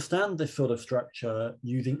 We can understand this sort of structure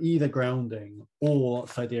using either grounding or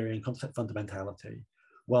Seiderian concept fundamentality,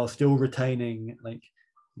 while still retaining, like,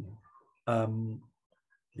 I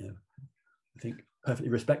think perfectly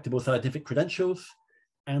respectable scientific credentials,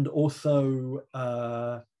 and also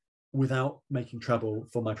without making trouble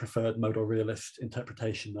for my preferred modal realist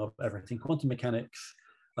interpretation of Everettian quantum mechanics,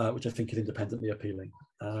 which I think is independently appealing.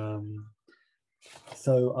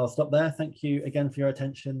 So I'll stop there. Thank you again for your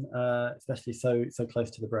attention, especially so close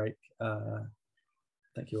to the break.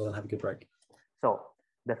 Thank you all and have a good break. So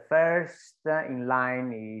the first in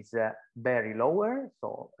line is Barry Lower.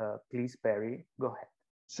 So please, Barry, go ahead.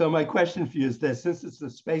 So my question for you is this: since it's a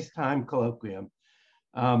space-time colloquium,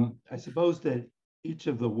 I suppose that each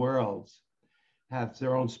of the worlds have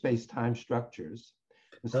their own space-time structures.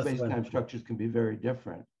 The space-time structures can be very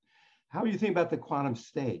different. How do you think about the quantum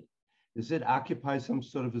state? Does it occupy some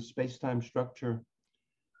sort of a space-time structure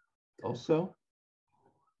also?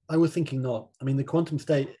 I was thinking not. I mean, the quantum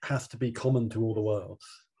state has to be common to all the worlds.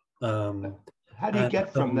 How do you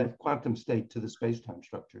get from that quantum state to the space-time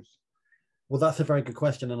structures? Well, that's a very good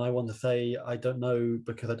question. And I want to say, I don't know,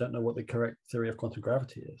 because I don't know what the correct theory of quantum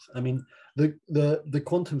gravity is. I mean, the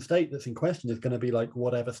quantum state that's in question is going to be like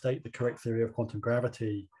whatever state the correct theory of quantum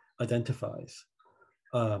gravity identifies.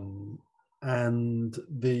 And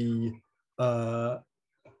the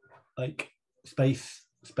like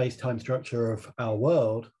space-time structure of our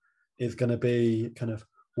world is going to be kind of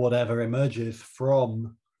whatever emerges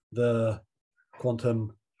from the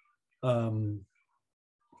quantum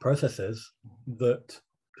processes that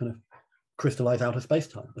kind of crystallize out of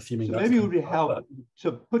space-time, assuming so that's maybe it would help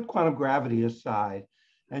to put quantum gravity aside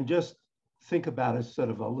and just think about as sort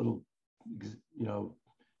of a little,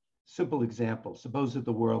 simple example. Suppose that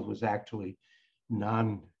the world was actually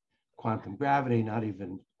non-quantum gravity, not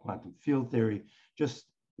even quantum field theory, just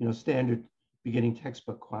standard beginning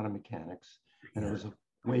textbook quantum mechanics, and it was a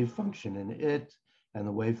wave function in it, and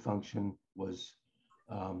the wave function was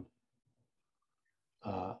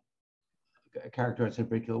characterized in a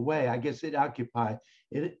particular way. I guess it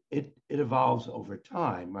evolves over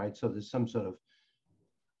time, right? So there's some sort of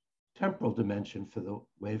temporal dimension for the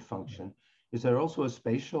wave function. Is there also a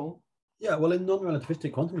spatial? Yeah, well, in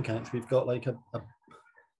non-relativistic quantum mechanics, we've got like a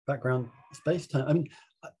background space-time. I mean,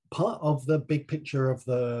 part of the big picture of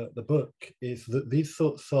the book is that these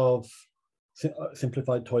sorts of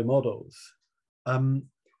simplified toy models,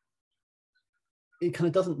 it kind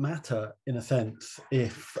of doesn't matter in a sense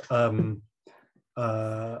if some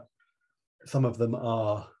of them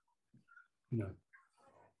are,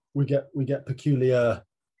 we get peculiar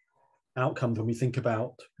outcomes when we think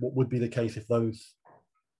about what would be the case if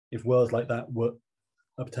worlds like that were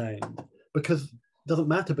obtained, because it doesn't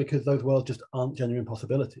matter, because those worlds just aren't genuine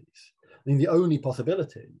possibilities. I mean, the only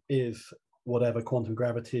possibility is whatever quantum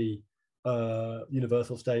gravity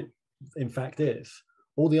universal state in fact is.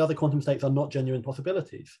 All the other quantum states are not genuine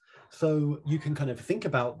possibilities. So you can kind of think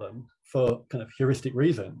about them for kind of heuristic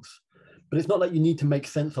reasons, but it's not like you need to make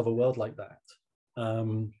sense of a world like that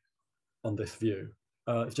on this view.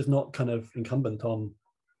 It's just not kind of incumbent on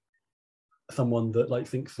someone that like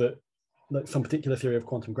thinks that some particular theory of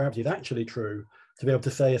quantum gravity is actually true to be able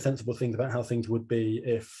to say a sensible thing about how things would be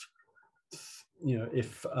if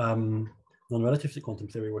non-relativistic quantum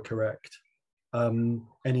theory were correct,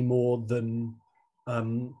 any more than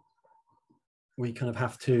we kind of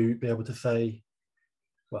have to be able to say,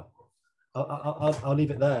 well, I'll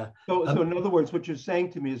leave it there. So in other words, what you're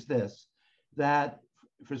saying to me is this, that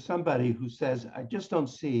for somebody who says, I just don't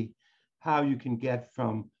see how you can get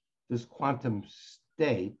from this quantum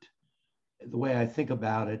state, the way I think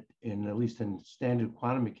about it, at least in standard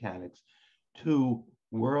quantum mechanics, to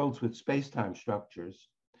worlds with space-time structures,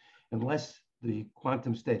 unless the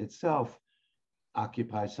quantum state itself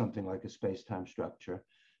occupies something like a space-time structure.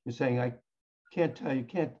 You're saying, I can't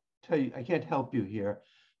help you here,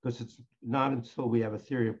 because it's not until we have a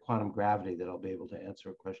theory of quantum gravity that I'll be able to answer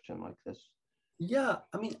a question like this. Yeah,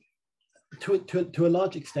 I mean, to a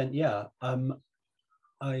large extent, yeah.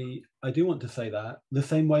 I do want to say that the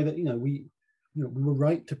same way that we were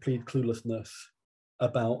right to plead cluelessness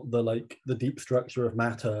about the deep structure of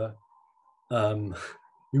matter.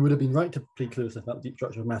 We would have been right to plead cluelessness about the deep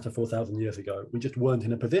structure of matter 4,000 years ago. We just weren't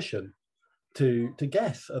in a position to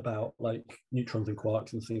guess about neutrons and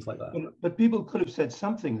quarks and things like that. But people could have said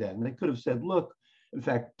something then. They could have said, look, in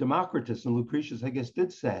fact, Democritus and Lucretius, I guess,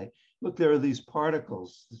 did say, look, there are these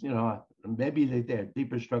particles, maybe they're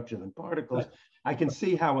deeper structure than particles. Right. I can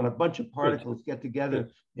see how when a bunch of particles get together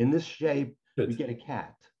in this shape, we get a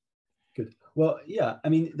cat. Good. Well, yeah, I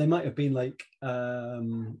mean, they might have been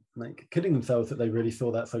kidding themselves that they really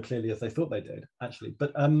saw that so clearly as they thought they did, actually.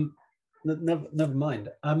 But never mind.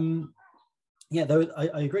 Yeah,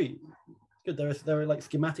 I agree. Good. There are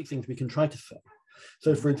schematic things we can try to say.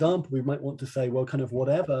 So, for example, we might want to say, well, kind of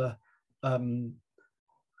whatever,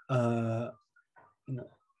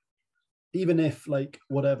 even if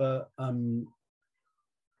whatever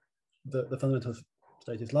the fundamental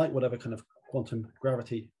state is whatever kind of quantum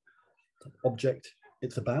gravity object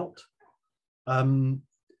it's about, that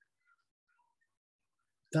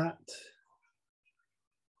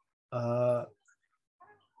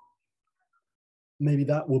maybe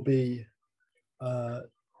that will be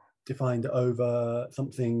defined over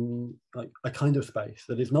something like a kind of space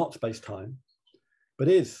that is not space-time, but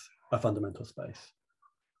is a fundamental space,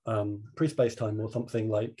 pre-space-time, or something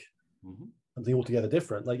something altogether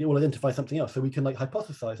different. It will identify something else. So we can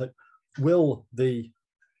hypothesize, will the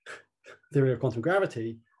theory of quantum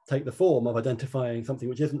gravity take the form of identifying something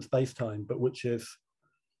which isn't space-time, but which is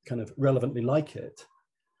kind of relevantly like it,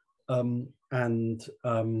 and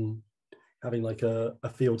having a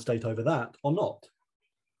field state over that, or not?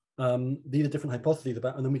 These are different hypotheses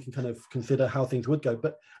about, and then we can kind of consider how things would go.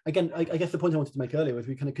 But again, I guess the point I wanted to make earlier was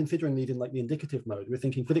we're kind of considering these in the indicative mode. We're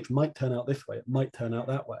thinking physics might turn out this way, it might turn out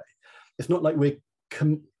that way. It's not like we're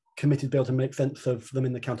committed to be able to make sense of them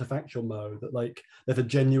in the counterfactual mode, that there's a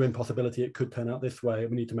genuine possibility it could turn out this way,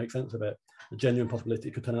 we need to make sense of it. A genuine possibility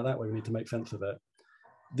it could turn out that way, we need to make sense of it.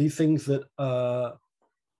 These things that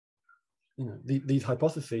these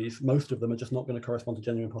hypotheses, most of them are just not going to correspond to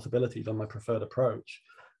genuine possibilities on my preferred approach.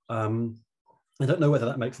 I don't know whether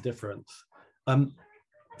that makes a difference.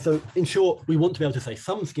 So in short, we want to be able to say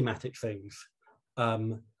some schematic things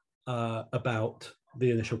about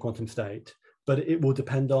the initial quantum state, but it will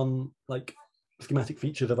depend on schematic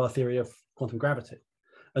features of our theory of quantum gravity.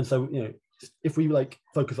 And so, if we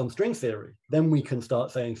focus on string theory, then we can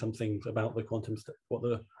start saying some things about the quantum state, what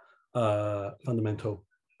the fundamental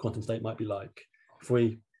quantum state might be like. If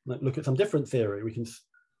we look at some different theory, we can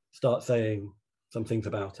start saying some things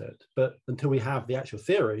about it. But until we have the actual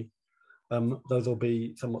theory, those will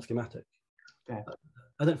be somewhat schematic. Okay.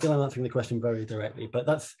 I don't feel I'm answering the question very directly, but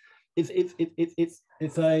it's a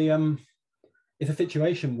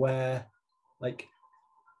situation where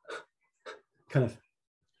kind of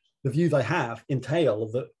the views I have entail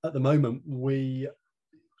that at the moment we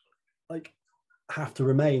have to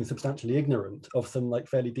remain substantially ignorant of some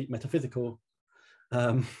fairly deep metaphysical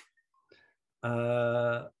some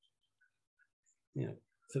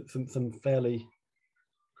fairly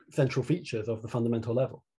central features of the fundamental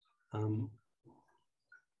level. Okay,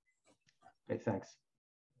 thanks.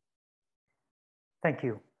 Thank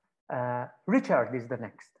you. Richard is the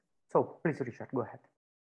next. So please, Richard, go ahead.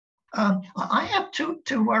 I have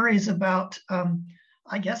two worries about,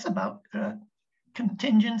 I guess, about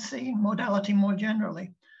contingency, modality more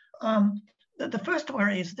generally. The first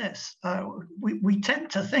worry is this. We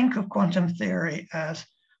tend to think of quantum theory as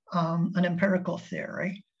an empirical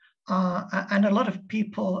theory, and a lot of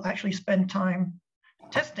people actually spend time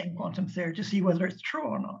testing quantum theory to see whether it's true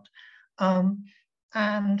or not.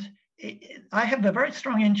 I have a very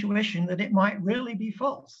strong intuition that it might really be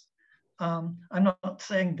false. I'm not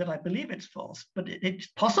saying that I believe it's false, but it's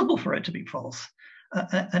possible for it to be false.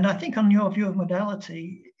 And I think on your view of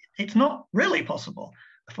modality, it's not really possible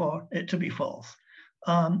for it to be false.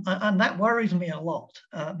 And that worries me a lot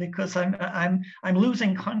because I'm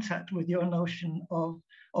losing contact with your notion of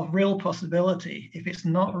real possibility if it's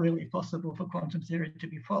not really possible for quantum theory to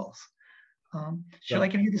be false. Shall I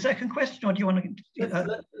give you the second question, or do you want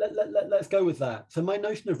to? Let's go with that. So my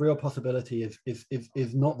notion of real possibility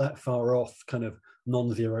is not that far off kind of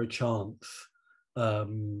non-zero chance at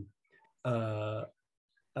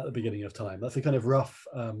the beginning of time. That's a kind of rough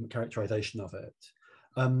characterization of it.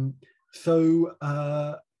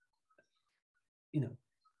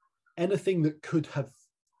 Anything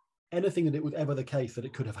that it was ever the case that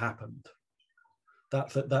it could have happened,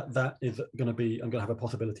 that is going to be, I'm going to have a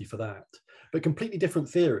possibility for that. But completely different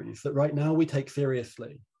theories that right now we take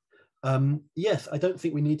seriously Yes, I don't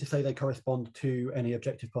think we need to say they correspond to any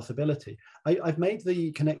objective possibility. I've made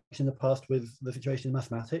the connection in the past with the situation in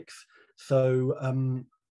mathematics. So,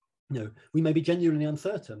 we may be genuinely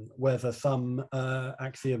uncertain whether some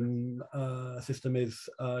axiom system is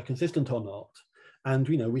consistent or not. And,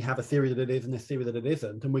 we have a theory that it is and this theory that it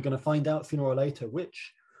isn't. And we're going to find out sooner or later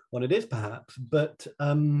which one it is, perhaps. But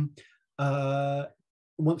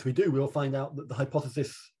once we do, we'll find out that the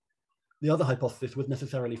other hypothesis was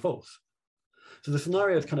necessarily false. So the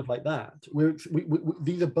scenario is kind of like that.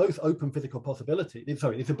 These are both open physical possibilities.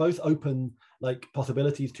 Sorry, these are both open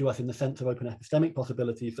possibilities to us in the sense of open epistemic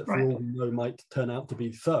possibilities that for all we know might turn out to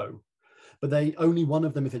be so. But only one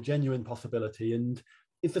of them is a genuine possibility. And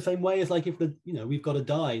it's the same way as if we've got a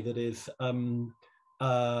die that is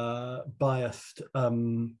biased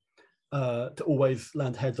to always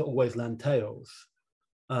land heads or always land tails.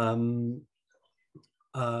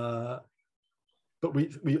 But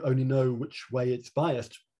we only know which way it's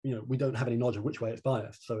biased. We don't have any knowledge of which way it's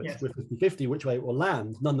biased. So it's with 50-50 which way it will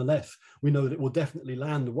land. Nonetheless, we know that it will definitely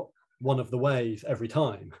land one of the ways every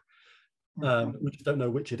time. We just don't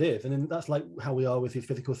know which it is. And then that's like how we are with these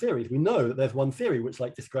physical theories. We know that there's one theory which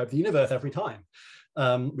describes the universe every time.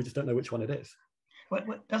 We just don't know which one it is. But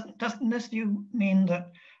doesn't this mean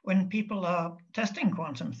that when people are testing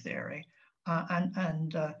quantum theory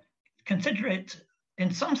and consider it in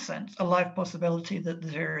some sense a live possibility that the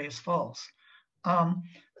theory is false,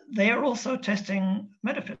 they are also testing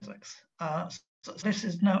metaphysics. So this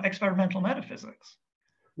is now experimental metaphysics.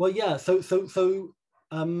 Well, yeah. So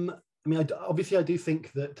obviously I do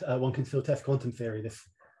think that one can still test quantum theory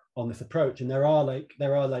on this approach, and there are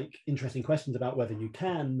interesting questions about whether you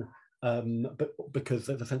can. But because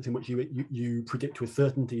there's a sense in which you predict with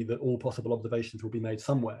certainty that all possible observations will be made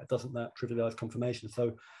somewhere, doesn't that trivialize confirmation?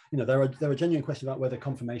 So there are genuine questions about whether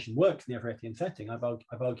confirmation works in the Everettian setting. I've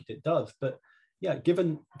argued it does, but yeah,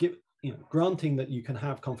 granting that you can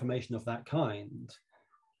have confirmation of that kind,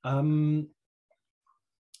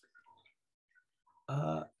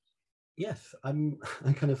 yes, I'm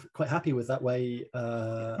kind of quite happy with that way.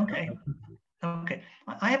 Okay,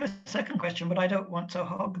 I have a second question, but I don't want to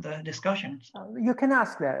hog the discussion. You can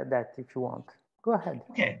ask that if you want. Go ahead.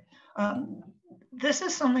 Okay. This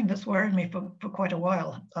is something that's worried me for quite a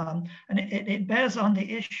while, and it bears on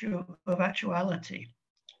the issue of actuality.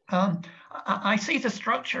 I see the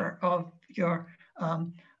structure of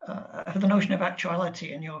the notion of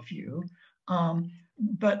actuality in your view,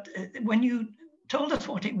 but when you told us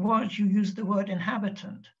what it was, you used the word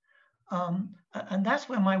inhabitant. And that's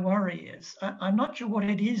where my worry is. I'm not sure what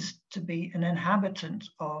it is to be an inhabitant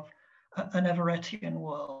of an Everettian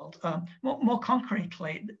world. More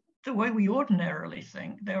concretely, the way we ordinarily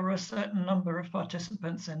think, there were a certain number of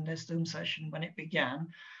participants in this Zoom session when it began,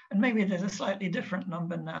 and maybe there's a slightly different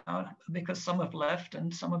number now because some have left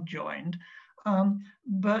and some have joined.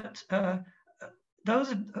 But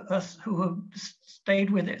those of us who have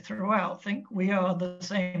stayed with it throughout think we are the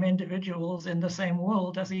same individuals in the same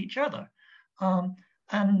world as each other.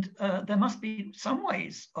 And there must be some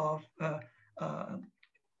ways of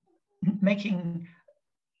making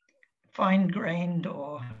fine-grained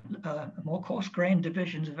or more coarse-grained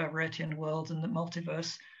divisions of Everettian worlds in the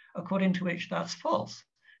multiverse, according to which that's false.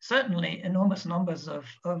 Certainly, enormous numbers of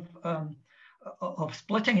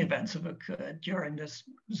splitting events have occurred during this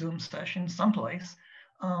Zoom session someplace.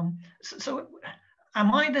 So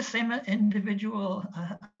am I the same individual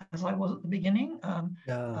as I was at the beginning?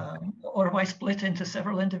 Or have I split into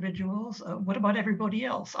several individuals? What about everybody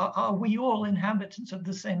else? Are we all inhabitants of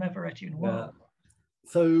the same Everettian world?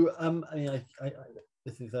 So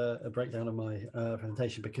this is a breakdown of my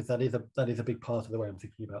presentation, because that is a big part of the way I'm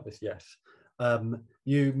thinking about this. Yes.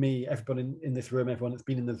 You, me, everyone in this room, everyone that's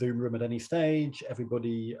been in the Zoom room at any stage,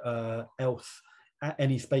 everybody else at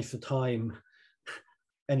any space of time,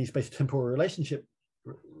 any space temporal relation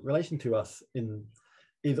to us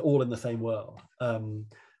is all in the same world. And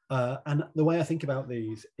the way I think about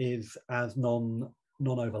these is as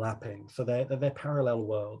non-overlapping. So they're parallel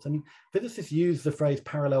worlds. I mean, physicists use the phrase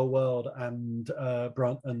parallel world and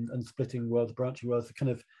splitting worlds, branching worlds, to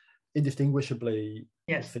kind of indistinguishably,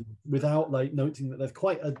 yes, without noting that there's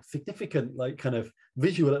quite a significant kind of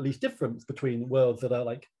visual at least difference between worlds that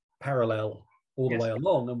are parallel all the way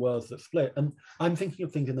along and worlds that split. And I'm thinking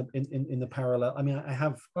of things in the parallel. I mean, I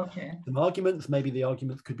have some arguments. Maybe the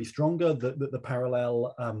arguments could be stronger that the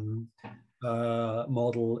parallel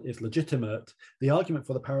model is legitimate. The argument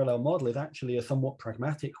for the parallel model is actually a somewhat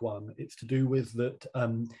pragmatic one. It's to do with that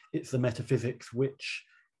it's the metaphysics which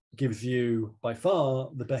gives you by far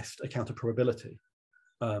the best account of probability.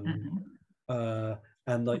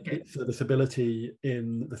 And like its serviceability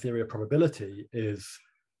in the theory of probability is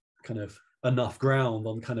kind of enough ground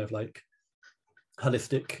on kind of like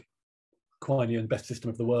holistic Quinean best system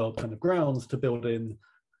of the world kind of grounds to build in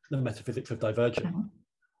the metaphysics of diverging,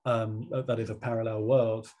 that is of parallel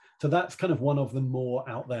worlds. So that's kind of one of the more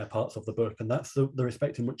out there parts of the book, and that's the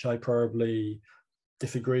respect in which I probably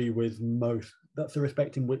disagree with most. That's the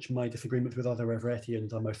respect in which my disagreements with other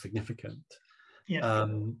Everettians are most significant. Yeah.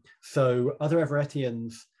 So other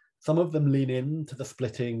Everettians, some of them lean into the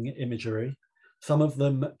splitting imagery. Some of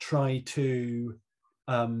them try to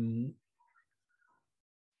kind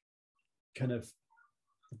of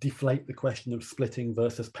deflate the question of splitting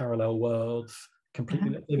versus parallel worlds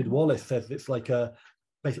completely. David Wallace says it's like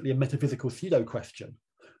basically a metaphysical pseudo question,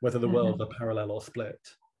 whether the worlds are parallel or split,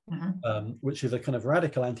 which is a kind of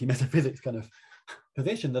radical anti-metaphysics kind of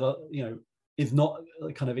position that, you know, is not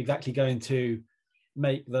kind of exactly going to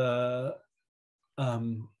make the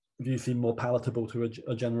view seem more palatable to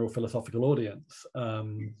a general philosophical audience,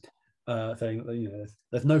 saying that, you know,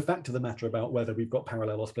 there's no fact of the matter about whether we've got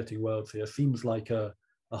parallel or splitting worlds here. Seems like a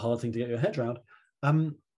hard thing to get your head around.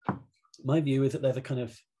 My view is that there's a kind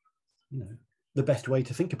of, you know, the best way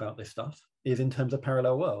to think about this stuff is in terms of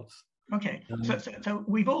parallel worlds. Okay, so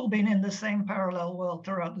we've all been in the same parallel world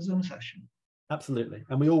throughout the Zoom session. Absolutely,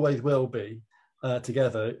 and we always will be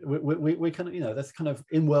together. We kind of, you know, there's kind of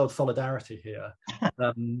in-world solidarity here.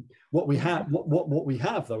 What we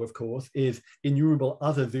have though, of course, is innumerable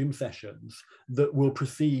other Zoom sessions that will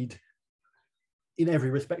proceed in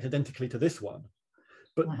every respect identically to this one,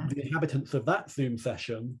 but the inhabitants of that Zoom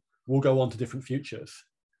session will go on to different futures.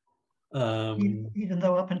 Even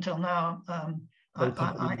though up until now,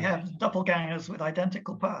 I have doppelgangers with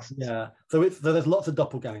identical pasts. Yeah, so there's lots of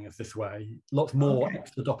doppelgangers this way, lots more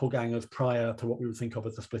extra doppelgangers prior to what we would think of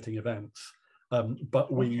as the splitting events.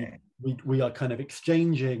 But we are kind of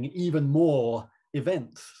exchanging even more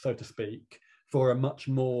events, so to speak, for a much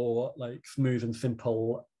more like smooth and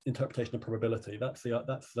simple interpretation of probability. That's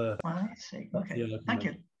the. I see. Okay, thank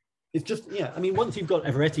you. It's just, yeah, I mean, once you've got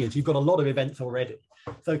Everettians, you've got a lot of events already.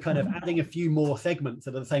 So kind of adding a few more segments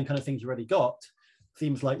that are the same kind of things you already got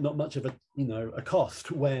seems like not much of a, you know, a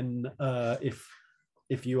cost when if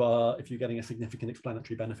you're getting a significant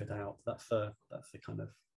explanatory benefit out. That's the kind of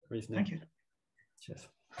reasoning. Thank you. Cheers.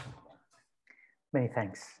 Many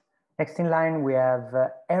thanks. Next in line we have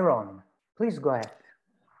Aaron. Please go ahead.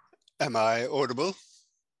 Am I audible?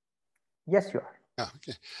 Yes, you are. Oh,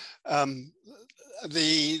 okay.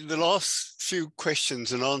 The last few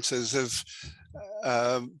questions and answers have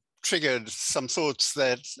triggered some thoughts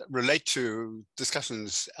that relate to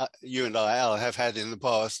discussions you and I, Al, have had in the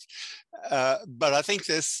past. But I think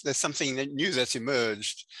there's something new that's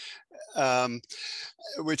emerged,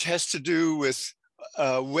 which has to do with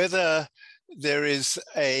whether there is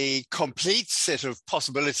a complete set of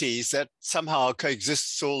possibilities that somehow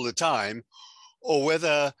coexists all the time, or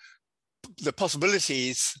whether the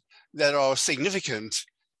possibilities that are significant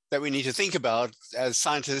that we need to think about as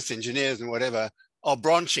scientists, engineers, and whatever are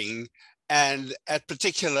branching, and at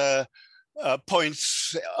particular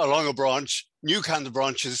points along a branch, new kinds of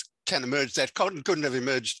branches can emerge that couldn't have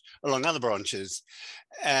emerged along other branches.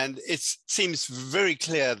 And it seems very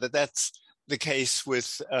clear that that's the case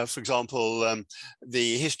with, for example,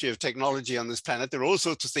 the history of technology on this planet. There are all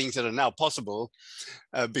sorts of things that are now possible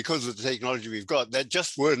because of the technology we've got that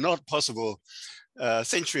just were not possible a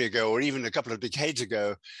century ago or even a couple of decades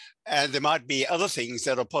ago. And there might be other things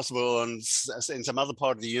that are possible in some other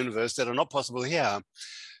part of the universe that are not possible here.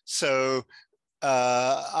 So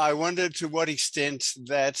I wondered to what extent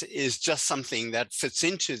that is just something that fits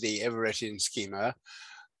into the Everettian schema.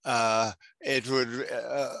 It would,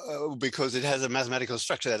 because it has a mathematical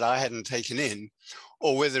structure that I hadn't taken in,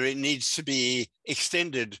 or whether it needs to be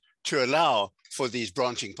extended to allow for these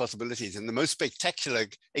branching possibilities. And the most spectacular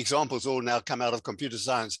examples all now come out of computer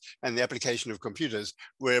science and the application of computers,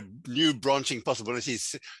 where new branching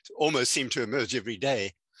possibilities almost seem to emerge every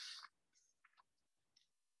day.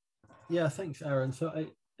 Yeah, thanks, Aaron. So I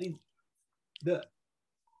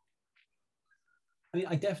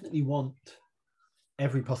definitely want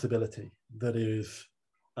every possibility that is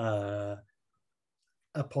a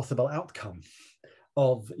possible outcome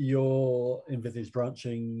of your envisaged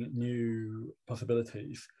branching new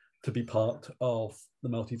possibilities to be part of the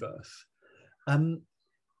multiverse. And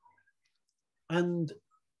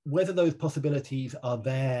whether those possibilities are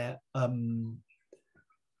there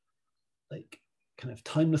like kind of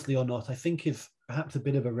timelessly or not, I think is perhaps a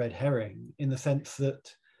bit of a red herring, in the sense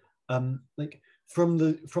that like from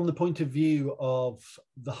the point of view of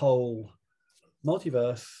the whole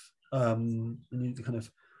multiverse, and you kind of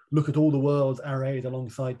look at all the worlds arrayed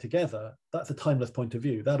alongside together, that's a timeless point of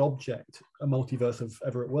view. That object, a multiverse of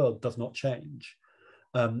Everett world, does not change.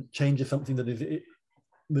 Change is something that is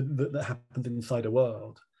that happens inside a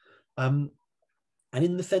world. And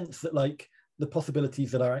in the sense that like the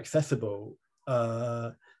possibilities that are accessible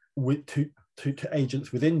to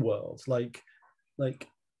agents within worlds, like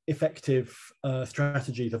effective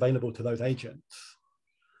strategies available to those agents,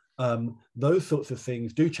 those sorts of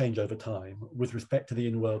things do change over time with respect to the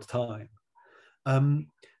in-world time.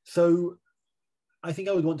 So I think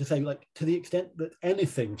I would want to say, like, to the extent that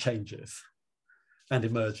anything changes and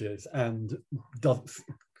emerges and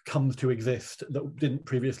comes to exist that didn't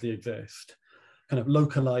previously exist, kind of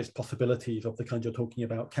localized possibilities of the kind you're talking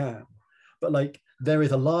about can. But like there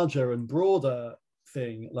is a larger and broader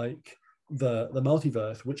thing, like the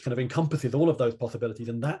multiverse, which kind of encompasses all of those possibilities,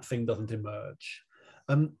 and that thing doesn't emerge.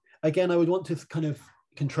 Again, I would want to kind of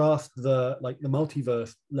contrast the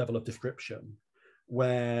multiverse level of description,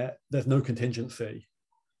 where there's no contingency,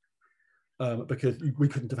 because we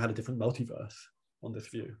couldn't have had a different multiverse on this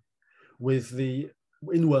view, with the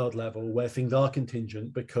in-world level where things are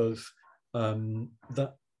contingent because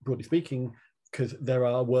that, broadly speaking, because there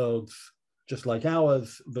are worlds just like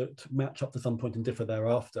ours that match up to some point and differ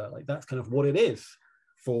thereafter. Like that's kind of what it is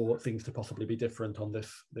for things to possibly be different on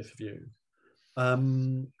this view.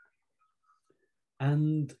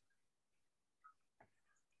 And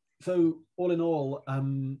so all in all,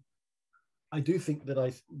 I do think that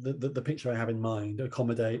the picture I have in mind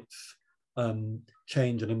accommodates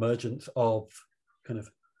change and emergence of kind of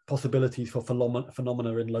possibilities for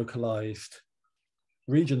phenomena in localized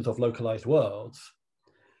regions of localized worlds.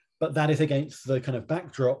 But that is against the kind of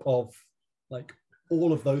backdrop of like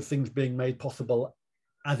all of those things being made possible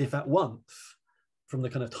as if at once from the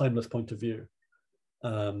kind of timeless point of view,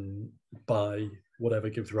 by whatever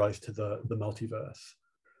gives rise to the multiverse.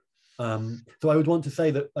 So I would want to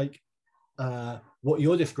say that like what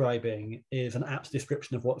you're describing is an apt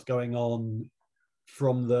description of what's going on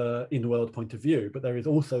from the in-world point of view, but there is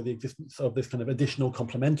also the existence of this kind of additional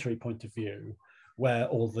complementary point of view where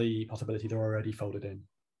all the possibilities are already folded in.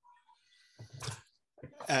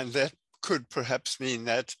 And that could perhaps mean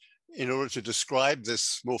that in order to describe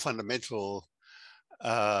this more fundamental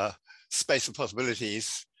space of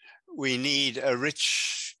possibilities, we need a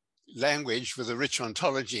rich language with a rich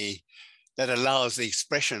ontology that allows the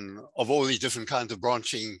expression of all these different kinds of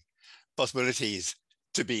branching possibilities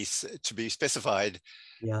to be specified.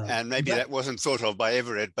 Yeah. And maybe that wasn't thought of by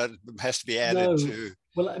Everett, but has to be added to.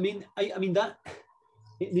 Well, I mean that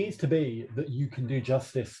it needs to be that you can do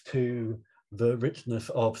justice to the richness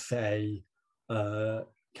of, say,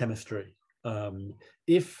 chemistry.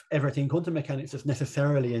 If Everettian quantum mechanics just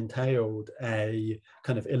necessarily entailed a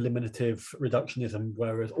kind of eliminative reductionism,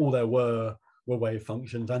 whereas all there were wave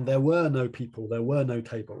functions and there were no people, there were no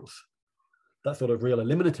tables, that sort of real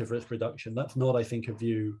eliminative risk reduction, that's not, I think, a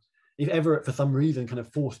view. If Everett for some reason kind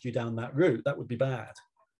of forced you down that route, that would be bad,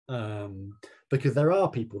 because there are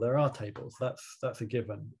people, there are tables, that's a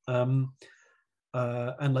given.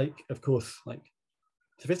 And like, of course, like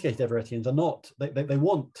sophisticated Everettians are not, they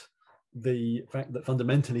want the fact that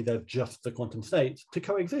fundamentally they're just the quantum states to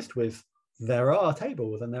coexist with there are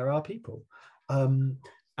tables and there are people. So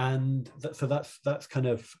that's kind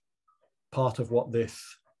of part of what this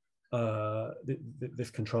this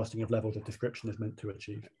contrasting of levels of description is meant to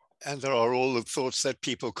achieve. And there are all the thoughts that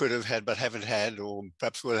people could have had but haven't had, or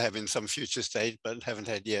perhaps will have in some future state but haven't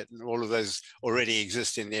had yet. And all of those already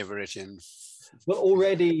exist in the Everettian. Well,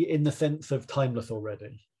 already in the sense of timeless,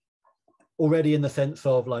 already in the sense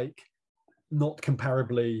of like not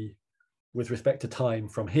comparably with respect to time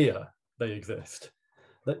from here, they exist.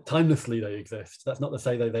 That timelessly they exist. That's not to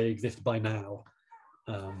say that they exist by now.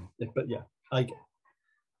 But yeah, I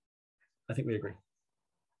think we agree.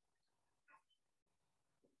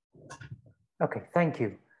 Okay, thank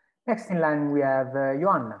you. Next in line, we have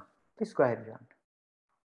Joanna. Please go ahead, Joanna.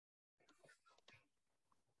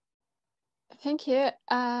 Thank you.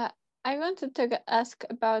 I wanted to ask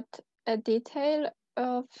about a detail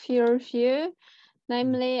of your view,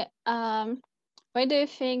 namely, why do you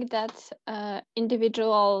think that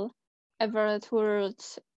individual Everett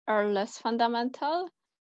worlds are less fundamental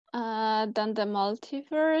than the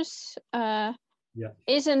multiverse?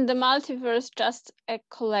 Isn't the multiverse just a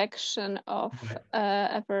collection of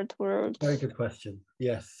Everett worlds? Very good question.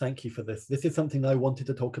 Yes, thank you for this. This is something that I wanted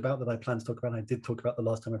to talk about, that I planned to talk about. I did talk about the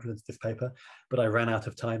last time I presented this paper, but I ran out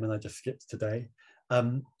of time and I just skipped today.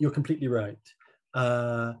 You're completely right.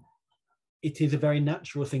 It is a very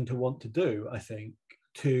natural thing to want to do, I think,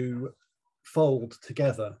 to fold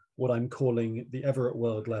together what I'm calling the Everett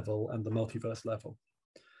world level and the multiverse level.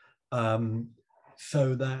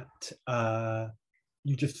 so that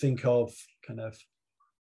you just think of kind of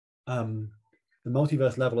the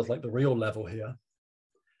multiverse level as like the real level here,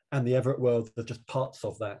 and the Everett worlds are just parts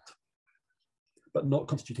of that, but not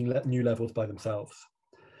constituting new levels by themselves.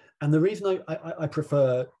 And the reason I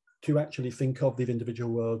prefer to actually think of these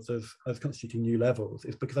individual worlds as constituting new levels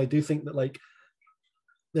is because I do think that like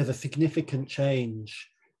there's a significant change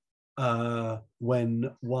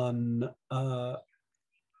when one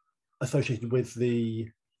associated with the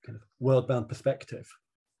kind of world-bound perspective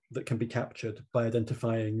that can be captured by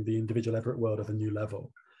identifying the individual Everett world as a new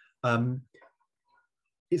level.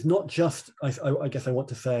 It's not just, I guess I want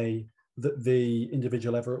to say that the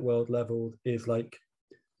individual Everett world level is like,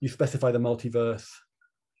 you specify the multiverse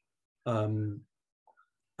and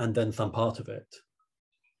then some part of it.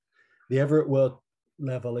 The Everett world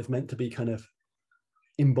level is meant to be kind of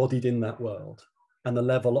embodied in that world, and the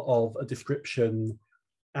level of a description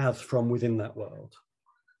as from within that world.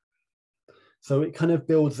 So it kind of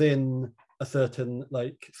builds in a certain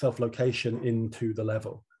like self-location into the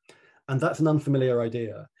level. And that's an unfamiliar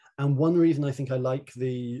idea. And one reason I think I like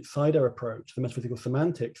the Cider approach, the metaphysical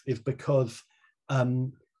semantics, is because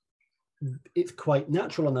it's quite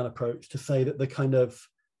natural on that approach to say that the kind of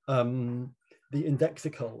the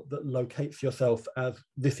indexical that locates yourself as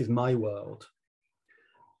this is my world.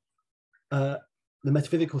 The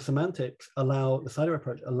metaphysical semantics the Cider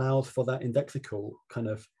approach allows for that indexical kind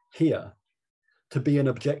of here to be an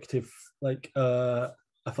objective, like a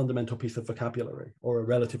fundamental piece of vocabulary or a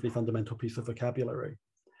relatively fundamental piece of vocabulary.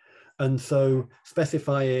 And so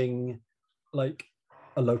specifying like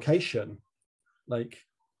a location, like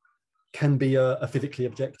can be a physically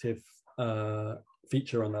objective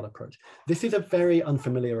feature on that approach. This is a very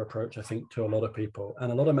unfamiliar approach, I think, to a lot of people,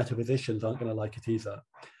 and a lot of metaphysicians aren't going to like it either.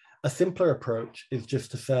 A simpler approach is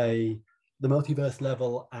just to say the multiverse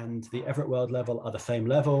level and the Everett world level are the same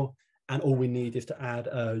level, and all we need is to add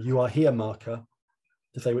a "you are here" marker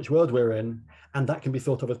to say which world we're in, and that can be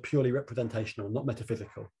thought of as purely representational, not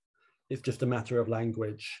metaphysical. It's just a matter of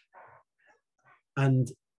language.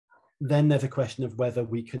 And then there's a question of whether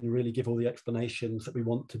we can really give all the explanations that we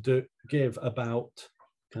want to give about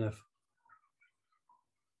kind of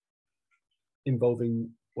involving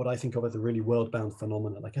what I think of as a really world-bound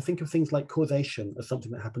phenomena. Like I think of things like causation as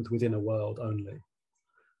something that happens within a world only.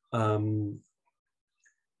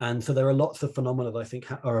 And so there are lots of phenomena that I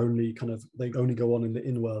think are only kind of, they only go on in the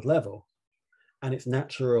in-world level. And it's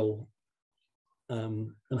natural,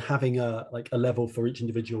 and having a level for each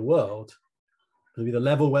individual world, maybe the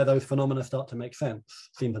level where those phenomena start to make sense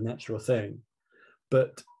seems a natural thing.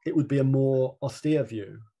 But it would be a more austere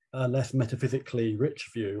view, a less metaphysically rich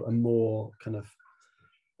view, and more kind of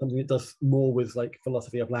something that does more with like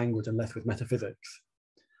philosophy of language and less with metaphysics,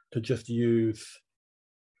 to just use,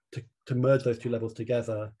 to merge those two levels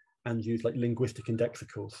together and use like linguistic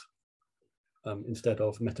indexicals instead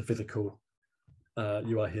of metaphysical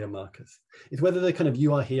 "you are here" markers. It's whether the kind of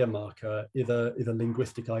 "you are here" marker is a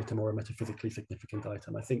linguistic item or a metaphysically significant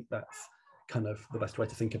item. I think that's kind of the best way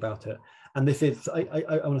to think about it. And this is, I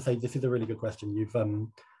want to say, this is a really good question.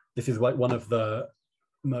 This is like one of the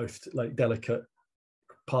most like delicate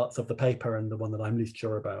parts of the paper and the one that I'm least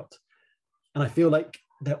sure about. And I feel like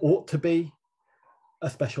there ought to be a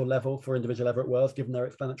special level for individual Everett worlds given their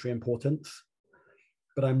explanatory importance,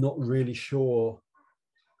 but I'm not really sure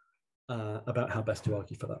about how best to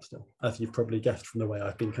argue for that still, as you've probably guessed from the way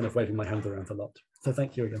I've been kind of waving my hand around a lot. So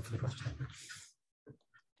thank you again for the question.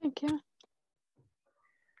 Thank you.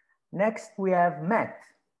 Next, we have Matt.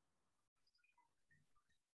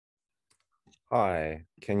 Hi,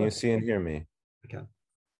 can you see and hear me? I can.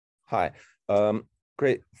 Hi,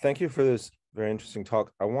 great. Thank you for this very interesting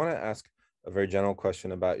talk. I want to ask a very general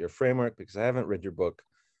question about your framework because I haven't read your book.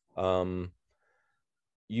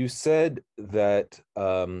 You said that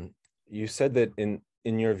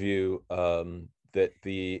in your view that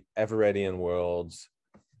the Everettian worlds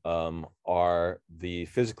are the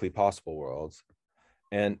physically possible worlds,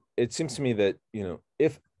 and it seems to me that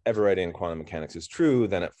if Everettian quantum mechanics is true,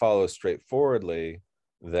 then it follows straightforwardly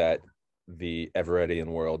that the Everettian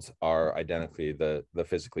worlds are identically the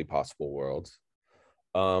physically possible worlds.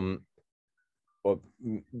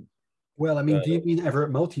 Well, I mean, do you mean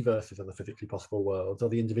Everett multiverses are the physically possible worlds, or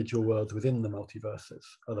the individual worlds within the multiverses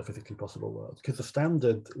are the physically possible worlds? Because the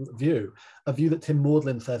standard view, a view that Tim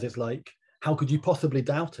Maudlin says is like, how could you possibly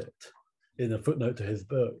doubt it? In a footnote to his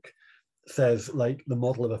book, says like the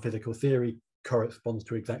model of a physical theory corresponds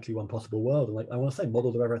to exactly one possible world. And like I want to say,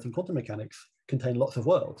 models of Everettian quantum mechanics contain lots of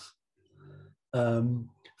worlds.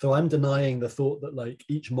 So I'm denying the thought that like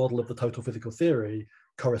each model of the total physical theory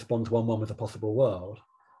corresponds one-one with a possible world.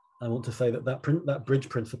 I want to say that that bridge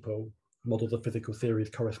principle, models of physical theories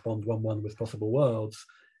correspond one-one with possible worlds,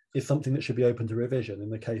 is something that should be open to revision in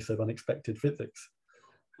the case of unexpected physics,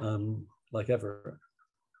 like Everett.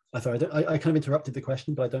 Sorry, I kind of interrupted the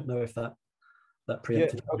question, but I don't know if that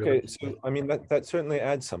preempted. Yeah, okay, so I mean that certainly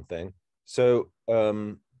adds something. So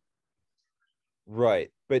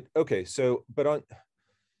right, but okay, so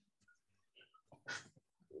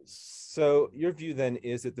your view then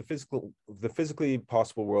is that the physically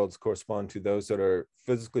possible worlds correspond to those that are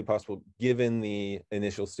physically possible given the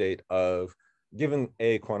initial state of, given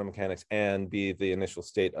A, quantum mechanics, and B, the initial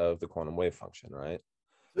state of the quantum wave function, right?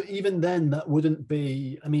 But even then, that wouldn't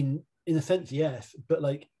be, I mean, in a sense, yes, but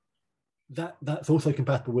like that's also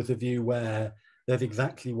compatible with the view where there's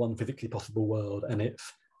exactly one physically possible world and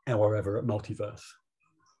it's our Everett multiverse.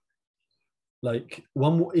 Like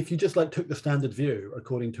if you just like took the standard view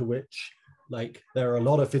according to which like there are a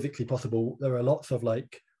lot of physically possible, there are lots of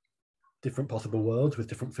like different possible worlds with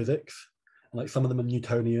different physics. And like some of them are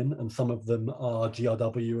Newtonian and some of them are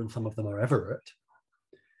GRW and some of them are Everett.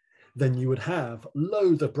 Then you would have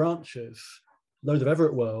loads of branches, loads of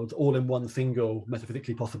Everett worlds, all in one single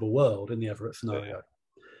metaphysically possible world in the Everett scenario. Yeah.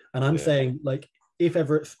 And I'm saying like, if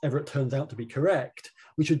Everett turns out to be correct,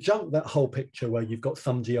 we should junk that whole picture where you've got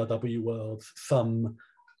some GRW worlds, some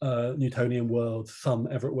Newtonian worlds, some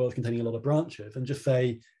Everett worlds containing a lot of branches, and just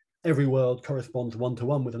say every world corresponds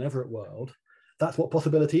one-to-one with an Everett world. That's what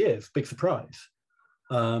possibility is. Big surprise.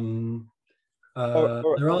 There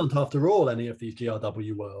aren't, after all, any of these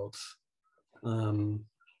GRW worlds.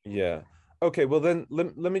 Yeah. Okay, well then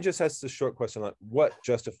let me just ask this short question. Like, what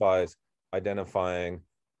justifies identifying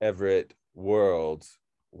Everett worlds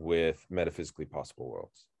with metaphysically possible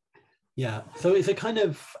worlds? Yeah, so it's a kind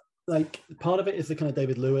of like, part of it is the kind of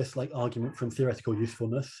David Lewis like argument from theoretical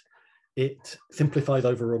usefulness. It simplifies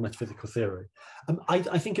overall metaphysical theory.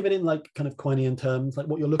 I think of it in like kind of Quinean terms, like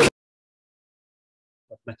what you're looking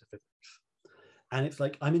at metaphysics. And it's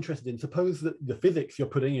like, I'm interested in, suppose that the physics you're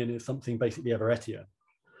putting in is something basically Everettian.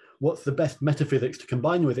 What's the best metaphysics to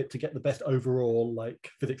combine with it to get the best overall like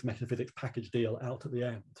physics metaphysics package deal out at the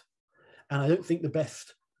end? And I don't think the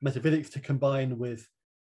best metaphysics to combine with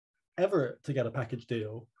Everett to get a package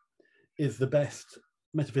deal is the best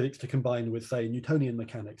metaphysics to combine with, say, Newtonian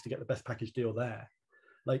mechanics to get the best package deal there.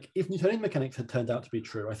 Like, if Newtonian mechanics had turned out to be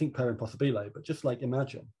true, I think per impossibile, but just like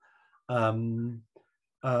imagine, then,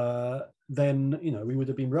 you know, we would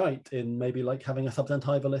have been right in maybe like having a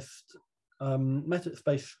substantivalist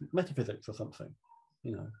space metaphysics or something,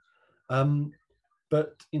 you know.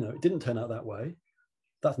 But, you know, it didn't turn out that way.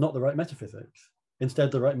 That's not the right metaphysics.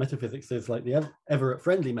 Instead, the right metaphysics is like the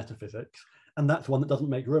Everett-friendly metaphysics, and that's one that doesn't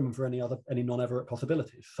make room for any non-Everett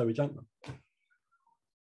possibilities. So we junk them.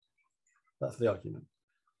 That's the argument.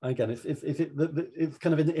 And again, it's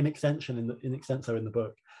kind of in extenso in the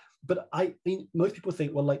book. But I mean, most people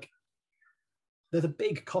think, well, like, there's a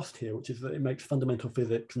big cost here, which is that it makes fundamental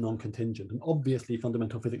physics non-contingent, and obviously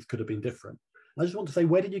fundamental physics could have been different. I just want to say,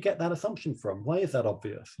 where did you get that assumption from? Why is that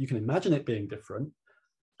obvious? You can imagine it being different.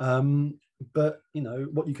 But you know,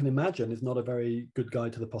 what you can imagine is not a very good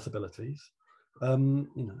guide to the possibilities. You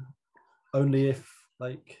know, only if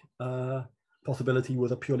like possibility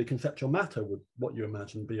was a purely conceptual matter would what you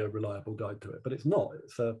imagine be a reliable guide to it. But it's not.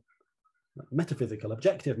 It's a metaphysical,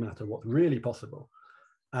 objective matter, what's really possible.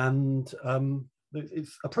 And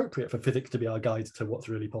it's appropriate for physics to be our guide to what's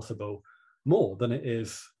really possible more than it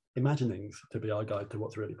is imaginings to be our guide to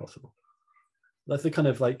what's really possible. That's the kind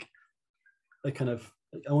of like, I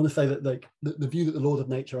want to say that like the view that the laws of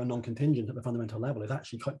nature are non-contingent at the fundamental level is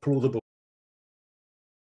actually quite plausible.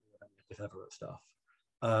 This Everett stuff,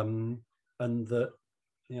 and that,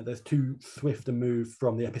 you know, there's too swift a move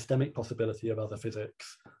from the epistemic possibility of other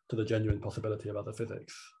physics to the genuine possibility of other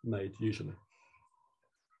physics made usually.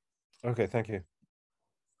 Okay, thank you.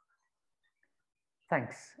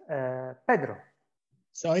 Thanks, Pedro.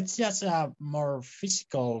 So it's just a more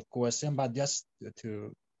physical question, but just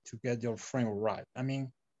to get your framework right. I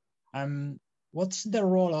mean, what's the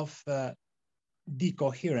role of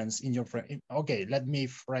decoherence in your frame? Okay, let me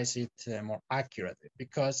phrase it more accurately,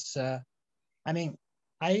 because I mean,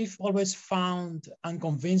 I've always found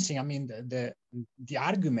unconvincing. I mean, the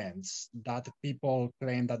arguments that people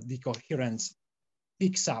claim that decoherence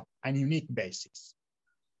picks up a unique basis.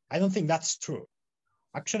 I don't think that's true.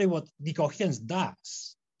 Actually, what decoherence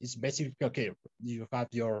does is basically, okay, you have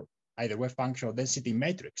your either wave function or density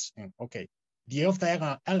matrix, and okay, the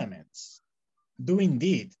off-diagonal elements do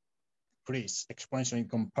indeed increase exponentially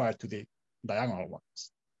compared to the diagonal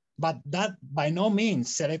ones. But that by no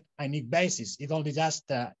means select a unique basis. It only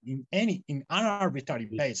just in an arbitrary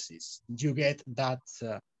basis, you get that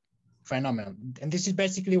phenomenon. And this is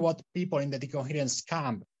basically what people in the decoherence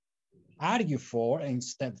camp argue for,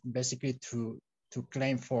 instead basically to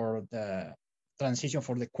claim for the transition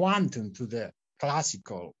for the quantum to the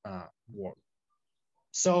classical world.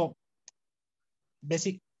 So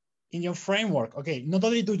basic in your framework, okay, not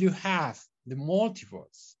only do you have the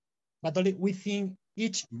multiverse, but only within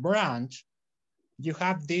each branch, you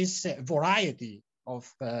have this variety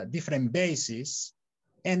of different bases.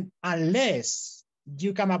 And unless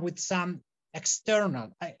you come up with some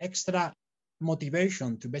external, extra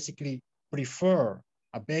motivation to basically prefer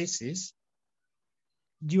a basis,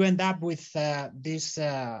 you end up with these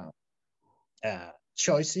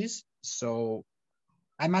choices. So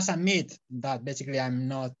I must admit that basically I'm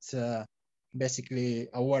not basically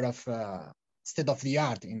aware of state of the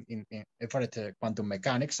art in Everett quantum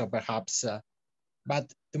mechanics, so perhaps,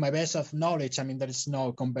 but to my best of knowledge, I mean, there is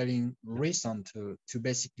no compelling reason to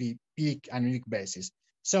basically pick a unique basis.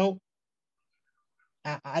 So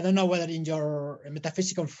I don't know whether in your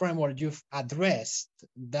metaphysical framework you've addressed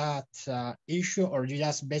that issue, or you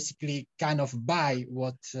just basically kind of buy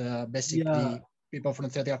what basically people from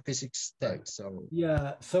theoretical physics take. So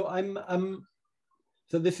yeah, so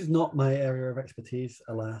so this is not my area of expertise,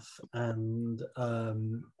 alas, and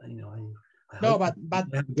you know, I no, but I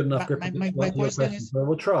have a good enough grip on my question is, so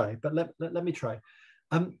we'll try, but let me try.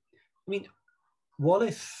 I mean,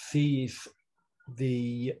 Wallace sees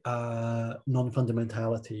the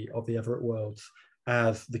non-fundamentality of the Everett worlds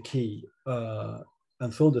as the key,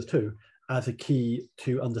 and Saunders too, as a key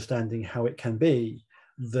to understanding how it can be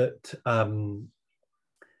that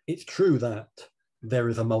it's true that there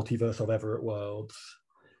is a multiverse of Everett worlds,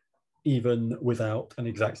 even without an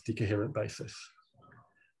exact decoherent basis.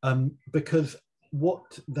 Because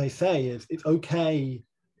what they say is it's okay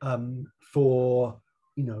for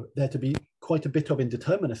there to be quite a bit of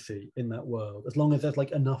indeterminacy in that world, as long as there's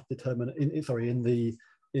like enough determinate in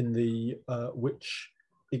the which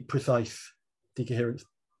precise decoherence,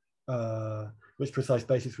 which precise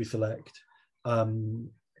basis we select.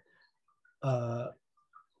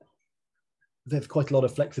 There's quite a lot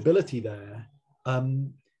of flexibility there.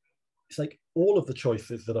 It's like all of the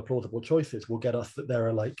choices that are plausible choices will get us that there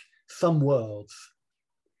are like some worlds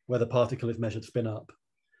where the particle is measured spin up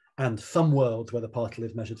and some worlds where the particle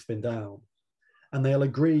is measured spin down. And they'll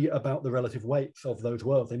agree about the relative weights of those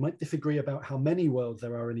worlds. They might disagree about how many worlds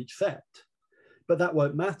there are in each set, but that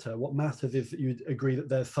won't matter. What matters is that you agree that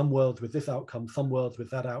there's some worlds with this outcome, some worlds with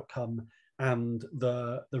that outcome, and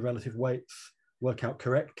the relative weights work out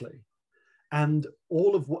correctly. And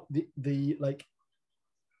all of what the like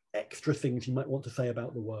extra things you might want to say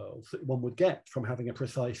about the worlds that one would get from having a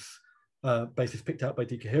precise basis picked out by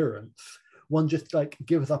decoherence, one just like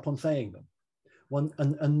gives up on saying them.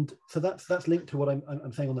 And so that's linked to what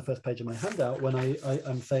I'm saying on the first page of my handout when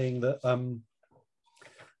I'm saying that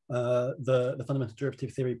the fundamental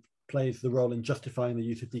derivative theory plays the role in justifying the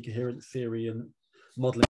use of decoherence theory and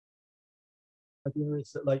modeling. The idea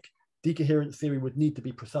is that like decoherence theory would need to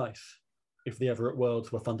be precise if the Everett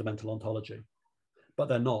worlds were fundamental ontology, but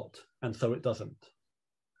they're not, and so it doesn't.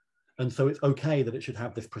 And so it's okay that it should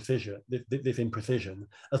have this precision, this imprecision,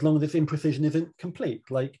 as long as this imprecision isn't complete.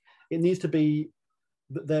 Like it needs to be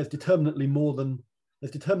that there's determinately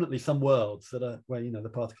some worlds that are where the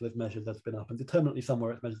particle is measured as spin up, and determinately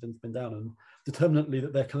somewhere it's measured and spin down, and determinately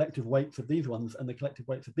that their collective weights of these ones and the collective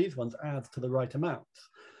weights of these ones adds to the right amounts.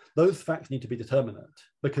 Those facts need to be determinate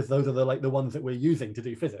because those are the ones that we're using to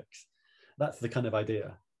do physics. That's the kind of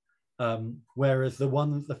idea. Whereas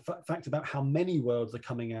the facts about how many worlds are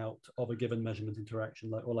coming out of a given measurement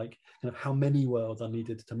interaction, kind of how many worlds are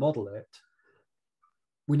needed to model it,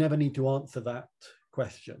 we never need to answer that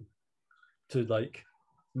question to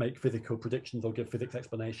make physical predictions or give physics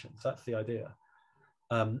explanations. That's the idea.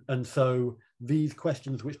 And so these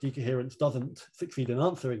questions which decoherence doesn't succeed in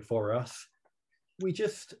answering for us, we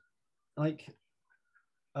just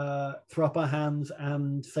throw up our hands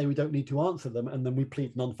and say we don't need to answer them, and then we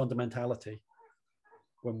plead non-fundamentality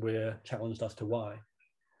when we're challenged as to why.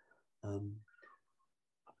 I'm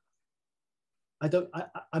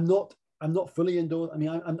not fully endorsed. I mean,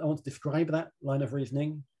 I want to describe that line of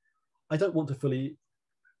reasoning. I don't want to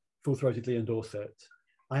full-throatedly endorse it.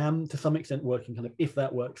 I am to some extent working kind of, if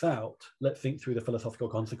that works out, let's think through the philosophical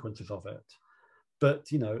consequences of it. But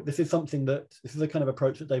this is a kind of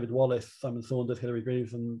approach that David Wallace, Simon Saunders, Hilary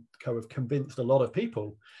Greaves, and co have convinced a lot of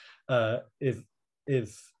people is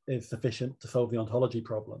sufficient to solve the ontology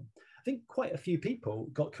problem. I think quite a few people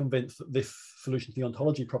got convinced that this solution to the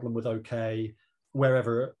ontology problem was okay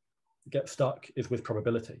wherever it gets stuck is with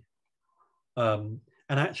probability. And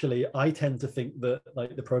actually, I tend to think that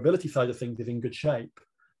the probability side of things is in good shape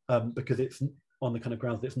because it's on the kind of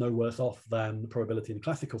grounds that it's no worse off than the probability in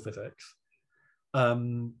classical physics.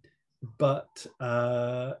 But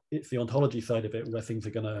it's the ontology side of it where things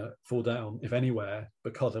are going to fall down, if anywhere,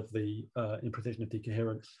 because of the imprecision of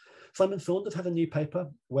decoherence. Simon Saunders has a new paper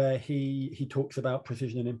where he talks about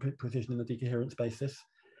precision and imprecision in the decoherence basis.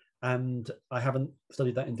 And I haven't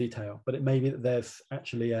studied that in detail, but it may be that there's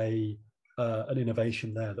actually an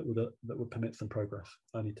innovation there that would permit some progress.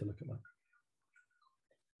 I need to look at that.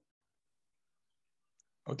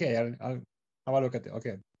 Okay, I'll have a look at it.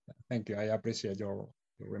 Okay, thank you. I appreciate your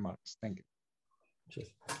remarks. Thank you.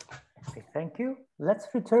 Cheers. Okay, thank you. Let's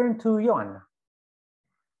return to Johan.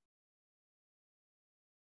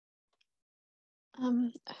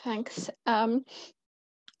 Thanks. I'm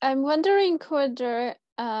wondering whether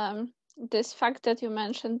this fact that you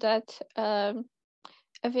mentioned that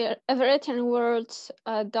Everettian worlds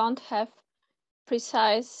don't have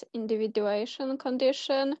precise individuation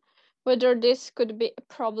condition, whether this could be a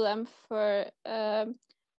problem for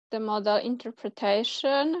the model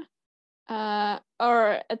interpretation,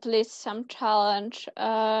 or at least some challenge,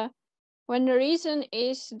 when the reason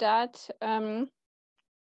is that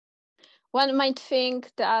one might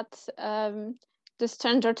think that the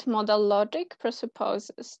standard model logic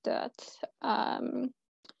presupposes that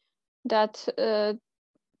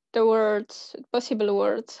the possible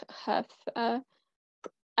words have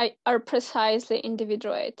are precisely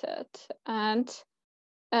individuated, and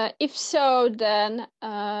if so, then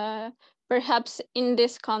perhaps in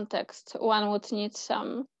this context one would need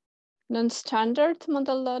some non-standard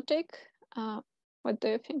model logic. What do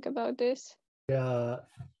you think about this? Yeah,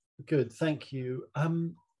 good, thank you.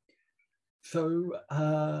 So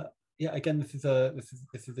yeah, again, this is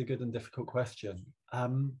a good and difficult question.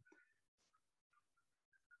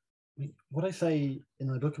 What I say in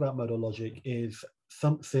my book about modal logic is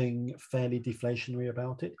something fairly deflationary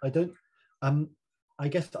about it. I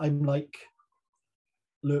guess I'm like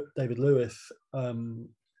David Lewis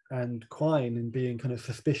and Quine in being kind of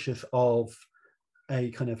suspicious of a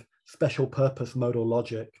kind of special purpose modal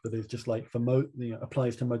logic that is just like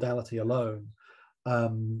applies to modality alone.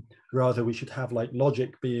 Rather, we should have like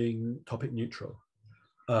logic being topic neutral.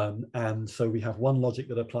 And so we have one logic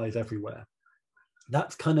that applies everywhere.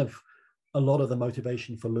 That's kind of a lot of the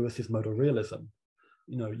motivation for Lewis's modal realism.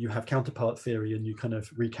 You have counterpart theory and you kind of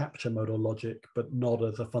recapture modal logic, but not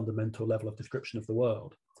as a fundamental level of description of the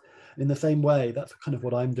world. In the same way, that's kind of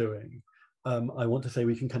what I'm doing. I want to say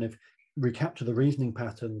we can kind of recapture the reasoning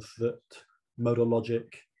patterns that modal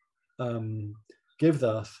logic gives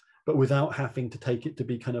us, but without having to take it to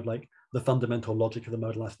be kind of like the fundamental logic of the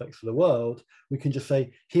modal aspects of the world. We can just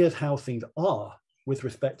say, here's how things are with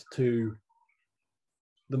respect to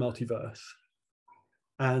the multiverse,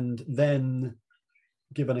 and then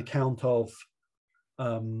give an account of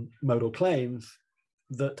modal claims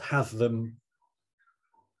that has them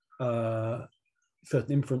certain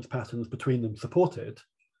inference patterns between them supported.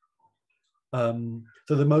 So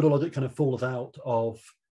the modal logic kind of falls out of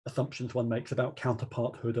assumptions one makes about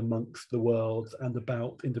counterparthood amongst the worlds and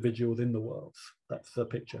about individuals in the worlds. That's the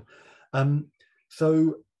picture.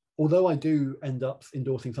 So although I do end up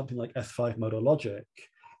endorsing something like S5 modal logic,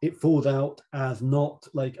 it falls out as not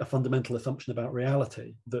like a fundamental assumption about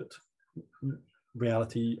reality, that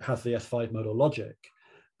reality has the S5 modal logic,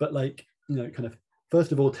 but like, kind of,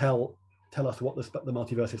 first of all, tell us what the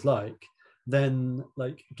multiverse is like, then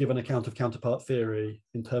like give an account of counterpart theory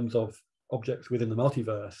in terms of objects within the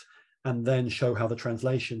multiverse, and then show how the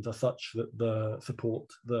translations are such that support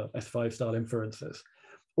the S5 style inferences.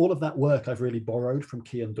 All of that work I've really borrowed from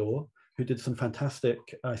Key and Dorr, who did some fantastic,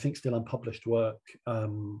 I think still unpublished work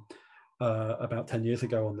about 10 years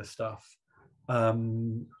ago on this stuff.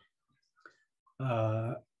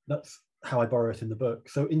 That's how I borrow it in the book.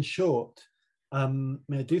 So in short, I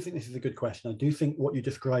do think this is a good question. I do think what you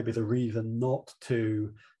describe is a reason not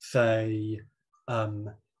to say, and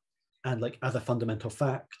like as a fundamental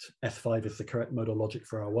fact, S5 is the correct modal logic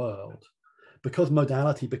for our world. Because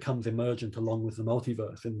modality becomes emergent along with the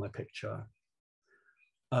multiverse in my picture,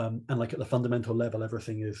 and like at the fundamental level,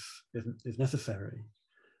 everything is necessary.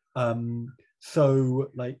 So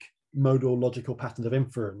like modal logical patterns of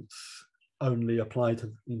inference only apply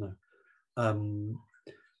to,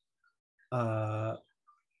 at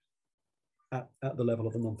the level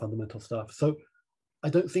of the non-fundamental stuff. So I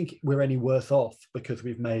don't think we're any worse off because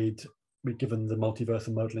we've given the multiverse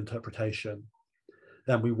a modal interpretation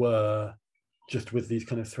than we were just with these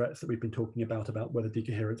kind of threats that we've been talking about whether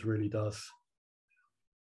decoherence really does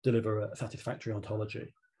deliver a satisfactory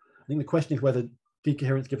ontology. I think the question is whether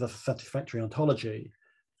decoherence gives us a satisfactory ontology.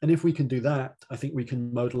 And if we can do that, I think we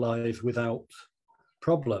can modalize without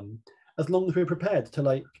problem, as long as we're prepared to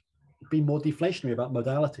like be more deflationary about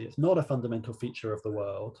modality. It's not a fundamental feature of the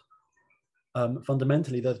world.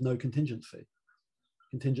 Fundamentally, there's no contingency.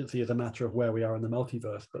 Contingency is a matter of where we are in the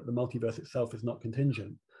multiverse, but the multiverse itself is not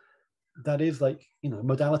contingent. That is like, you know,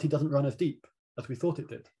 modality doesn't run as deep as we thought it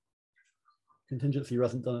did. Contingency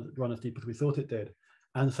doesn't run as deep as we thought it did.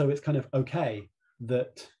 And so it's kind of okay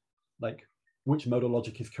that like which modal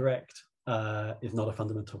logic is correct is not a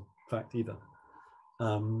fundamental fact either.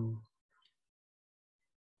 I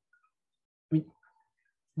mean,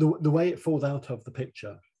 the way it falls out of the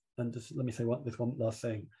picture, and just let me say this one last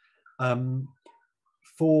thing,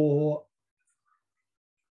 for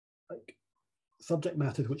like subject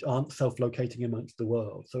matters which aren't self-locating amongst the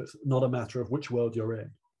world, so it's not a matter of which world you're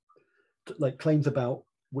in, like claims about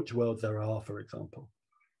which worlds there are, for example.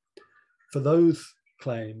 For those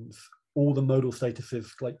claims, all the modal statuses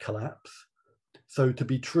like collapse. So to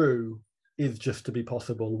be true is just to be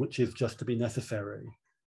possible, which is just to be necessary.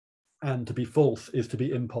 And to be false is to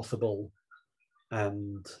be impossible.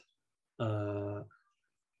 And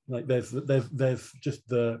like there's just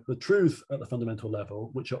the truths at the fundamental level,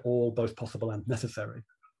 which are all both possible and necessary.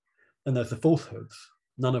 And there's the falsehoods,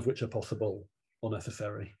 none of which are possible or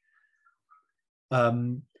necessary.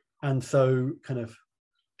 And so kind of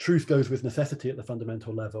truth goes with necessity at the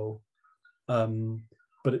fundamental level,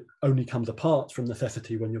 but it only comes apart from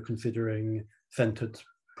necessity when you're considering centered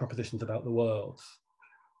propositions about the worlds.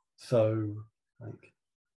 So like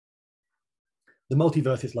the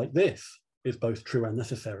multiverse is like this, is both true and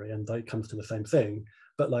necessary, and it comes to the same thing,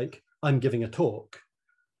 but like I'm giving a talk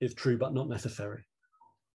is true but not necessary.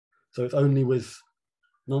 So it's only with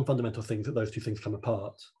non-fundamental things that those two things come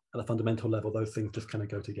apart. At a fundamental level, those things just kind of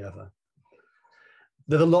go together.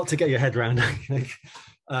 There's a lot to get your head around. I think.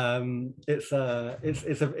 It's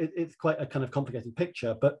quite a kind of complicated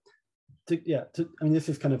picture, but I mean, this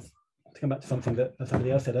is kind of to come back to something that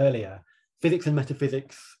somebody else said earlier. Physics and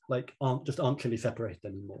metaphysics like aren't clearly separated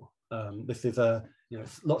anymore. This is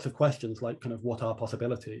lots of questions like kind of what are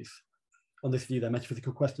possibilities. On this view, they're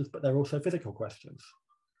metaphysical questions, but they're also physical questions.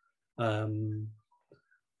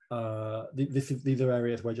 These are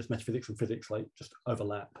areas where just metaphysics and physics like just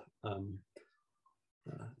overlap.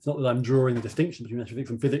 It's not that I'm drawing the distinction between metaphysics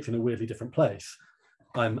and physics in a weirdly different place.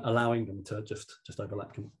 I'm allowing them to just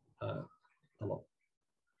overlap a lot.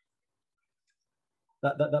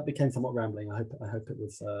 That became somewhat rambling. I hope it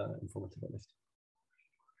was informative at least.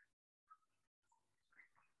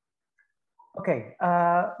 Okay,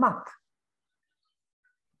 Matt.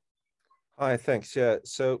 Hi, thanks. Yeah,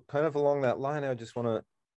 so kind of along that line, I just kind of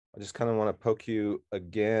want to poke you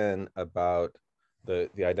again about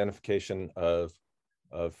the identification of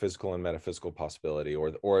physical and metaphysical possibility,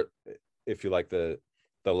 or if you like, the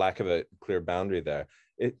lack of a clear boundary there.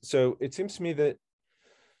 So it seems to me that,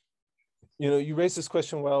 you raised this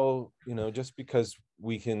question, well, just because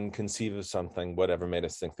we can conceive of something, whatever made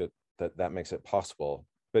us think that makes it possible.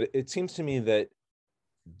 But it seems to me that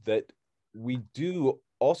we do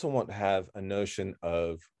also want to have a notion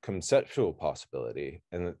of conceptual possibility,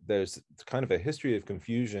 and there's kind of a history of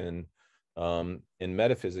confusion in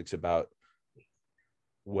metaphysics about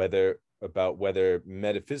whether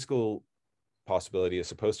metaphysical possibility is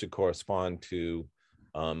supposed to correspond to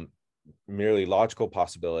merely logical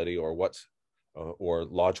possibility, or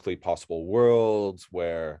logically possible worlds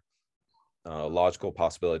where logical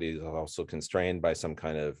possibility is also constrained by some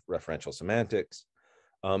kind of referential semantics.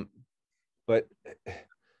 So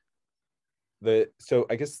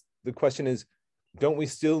I guess the question is, don't we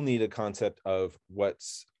still need a concept of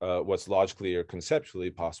what's logically or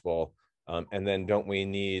conceptually possible? And then don't we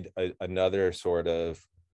need another sort of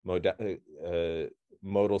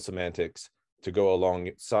modal semantics to go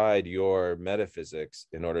alongside your metaphysics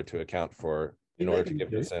in order to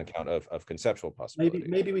give us an account of conceptual possibility?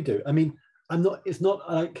 Maybe we do. I mean, it's not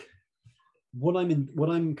like what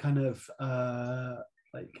I'm kind of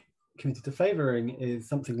like committed to favoring is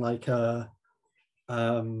something like sorry,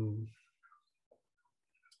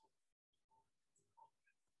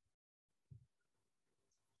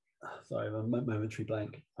 a momentary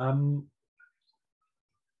blank. I'm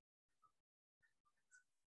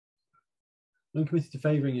committed to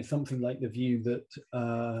favoring is something like the view that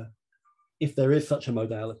if there is such a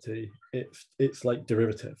modality, it's like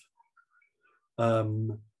derivative.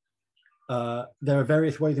 There are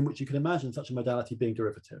various ways in which you can imagine such a modality being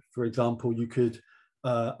derivative. For example, you could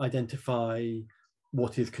identify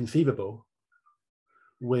what is conceivable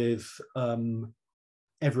with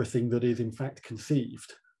everything that is in fact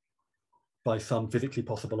conceived by some physically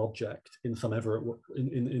possible object in some Everett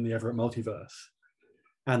in the Everett multiverse,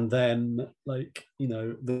 and then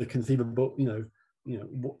the conceivable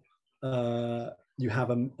you have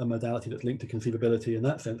a modality that's linked to conceivability in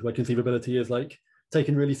that sense, where conceivability is like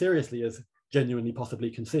taken really seriously as genuinely possibly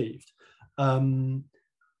conceived. But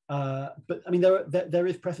I mean, there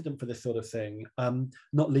is precedent for this sort of thing,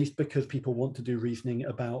 not least because people want to do reasoning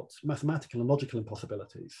about mathematical and logical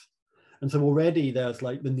impossibilities. And so already there's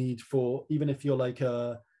like the need for, even if you're like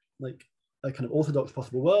a kind of orthodox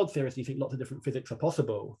possible world theorist, you think lots of different physics are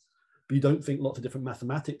possible, but you don't think lots of different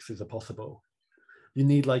mathematics are possible. You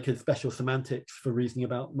need like a special semantics for reasoning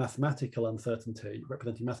about mathematical uncertainty,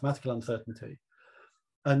 representing mathematical uncertainty.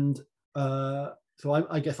 And so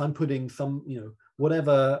I guess I'm putting some,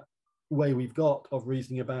 whatever way we've got of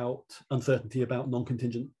reasoning about uncertainty about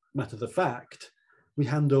non-contingent matters of fact, we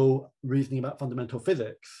handle reasoning about fundamental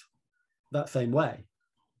physics that same way.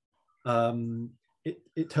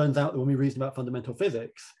 It turns out that when we reason about fundamental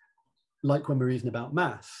physics, like when we reason about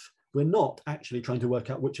maths, we're not actually trying to work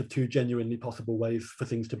out which of two genuinely possible ways for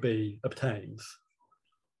things to be obtains.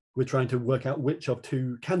 We're trying to work out which of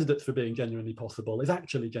two candidates for being genuinely possible is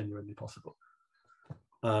actually genuinely possible.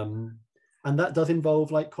 And that does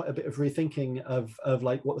involve like quite a bit of rethinking of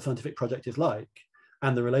like what the scientific project is like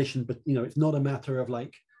and the relation, but it's not a matter of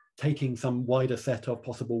like taking some wider set of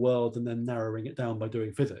possible worlds and then narrowing it down by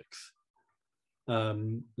doing physics.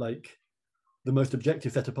 Like the most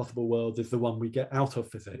objective set of possible worlds is the one we get out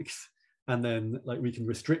of physics. And then like we can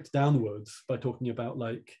restrict downwards by talking about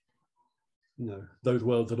like, those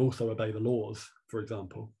worlds that also obey the laws, for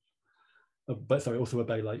example, but sorry, also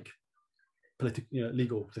obey like political,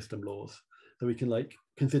 legal system laws. So we can like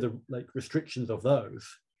consider like restrictions of those,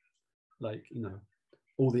 like,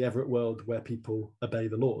 all the Everett world where people obey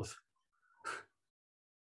the laws.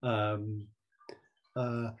 But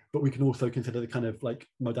we can also consider the kind of like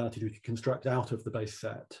modalities we can construct out of the base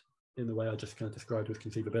set in the way I just kind of described with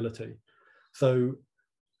conceivability. So,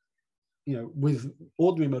 with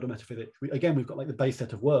ordinary modal metaphysics, we've got like the base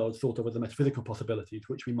set of worlds thought of as the metaphysical possibilities,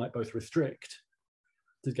 which we might both restrict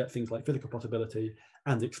to get things like physical possibility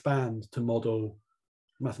and expand to model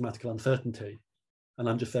mathematical uncertainty. And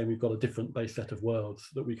I'm just saying we've got a different base set of worlds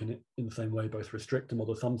that we can, in the same way, both restrict to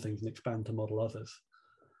model some things and expand to model others.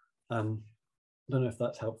 I don't know if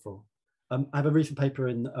that's helpful. I have a recent paper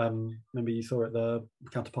in, maybe you saw it, the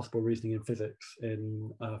counter-possible reasoning in physics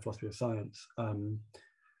in philosophy of science.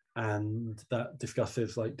 And that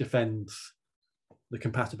discusses, like, defends the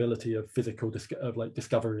compatibility of physical,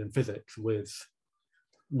 discovery in physics with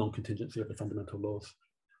non-contingency of the fundamental laws.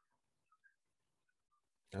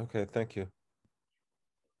 Okay, thank you.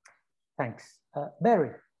 Thanks.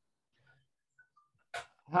 Barry.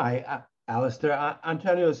 Hi, Alastair.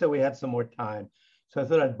 Antonio said we had some more time, so I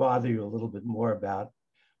thought I'd bother you a little bit more about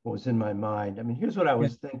what was in my mind. I mean, here's what I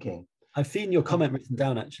was thinking. I've seen your comment written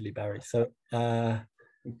down, actually, Barry. So,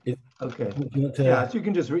 okay. Yeah, so you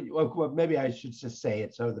can just read. Well, maybe I should just say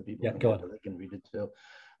it so the people they can read it too.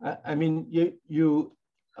 I mean, you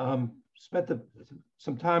spent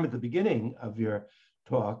some time at the beginning of your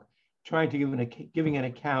talk trying to giving an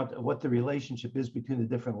account of what the relationship is between the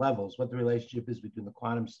different levels, what the relationship is between the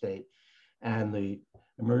quantum state and the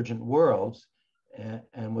emergent worlds,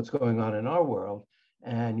 and what's going on in our world.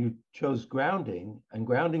 And you chose grounding, and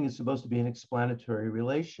grounding is supposed to be an explanatory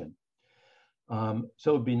relation.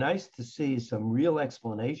 So it'd be nice to see some real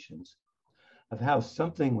explanations of how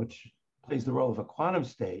something which plays the role of a quantum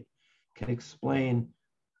state can explain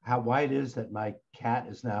why it is that my cat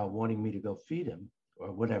is now wanting me to go feed him,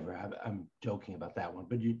 or whatever. I'm joking about that one,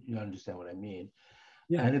 but you understand what I mean.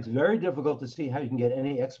 Yeah. And it's very difficult to see how you can get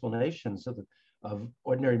any explanations of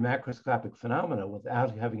ordinary macroscopic phenomena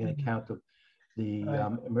without having an account of the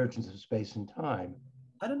emergence of space and time.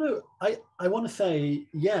 I don't know. I want to say,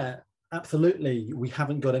 yeah, absolutely. We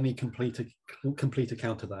haven't got any complete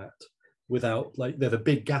account of that without, like, there's a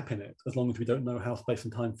big gap in it as long as we don't know how space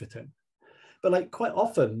and time fit in. But like quite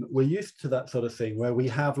often we're used to that sort of thing where we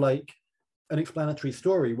have like an explanatory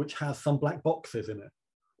story which has some black boxes in it.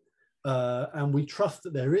 And we trust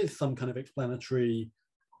that there is some kind of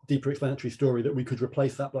deeper explanatory story that we could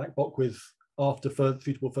replace that black box with after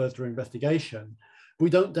suitable further investigation. But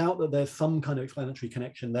we don't doubt that there's some kind of explanatory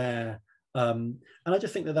connection there. And I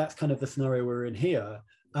just think that that's kind of the scenario we're in here.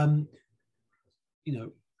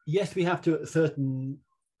 Yes, we have to, at a certain,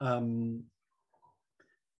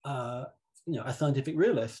 as scientific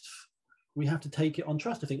realists, we have to take it on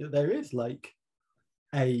trust to think that there is like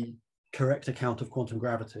a correct account of quantum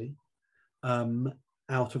gravity,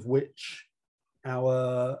 out of which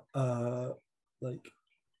our like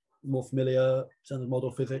more familiar standard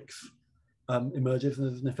model physics emerges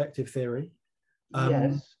as an effective theory.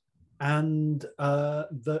 Yes. And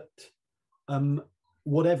that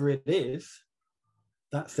whatever it is,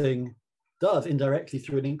 that thing does indirectly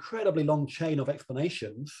through an incredibly long chain of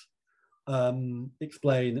explanations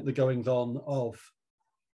explain the goings on of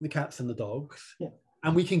the cats and the dogs. Yeah.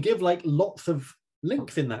 And we can give like lots of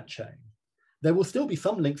links in that chain. There will still be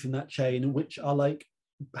some links in that chain which are like,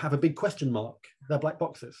 have a big question mark. They're black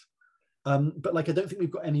boxes. But like, I don't think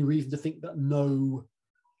we've got any reason to think that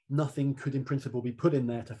nothing could in principle be put in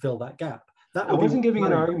there to fill that gap. I wasn't giving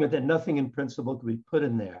an argument that nothing in principle could be put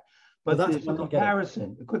in there, but the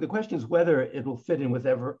comparison, the question is whether it will fit in with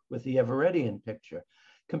the Everettian picture.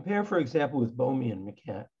 Compare, for example, with Bohmian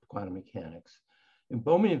quantum mechanics. In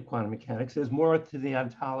Bohmian quantum mechanics, there's more to the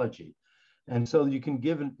ontology. And so you can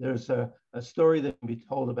give, there's a story that can be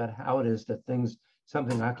told about how it is that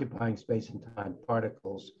something occupying space and time,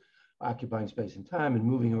 particles occupying space and time and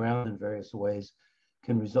moving around in various ways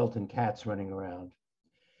can result in cats running around.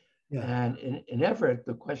 Yeah. And in Everett,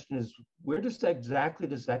 the question is, where does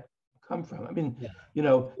that come from? I mean, you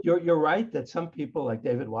know, you're right that some people like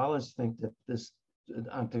David Wallace think that this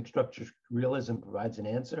ontic structure realism provides an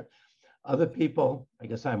answer. Other people, I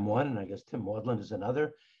guess I'm one, and I guess Tim Maudlin is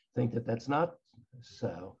another, think that that's not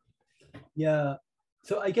so. Yeah.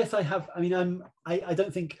 So I guess I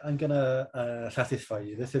don't think I'm gonna satisfy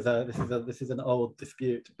you. This is an old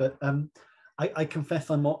dispute, but I confess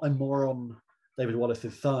I'm more on David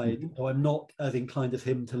Wallace's side, so I'm not as inclined as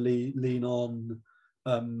him to lean on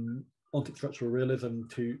ontic structural realism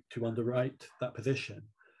to underwrite that position.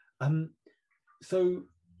 So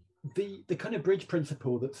the kind of bridge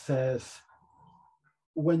principle that says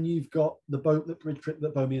when you've got the bridge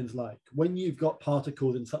that Bohmians like, when you've got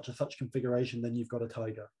particles in such and such configuration, then you've got a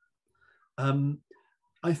tiger.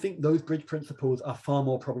 I think those bridge principles are far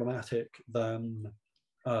more problematic than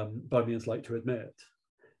Bohmians like to admit.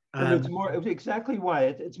 And it's more exactly why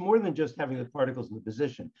it's more than just having the particles in the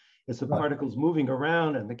position. It's the particles moving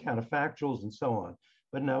around and the counterfactuals and so on.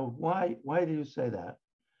 But now, why do you say that?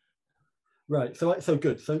 Right. So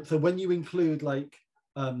good. So when you include like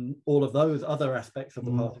all of those other aspects of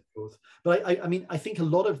the particles, but I mean, I think a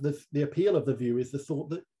lot of the appeal of the view is the thought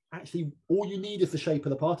that actually all you need is the shape of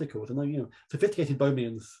the particles. And you know, sophisticated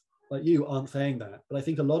Bohmians like you aren't saying that, but I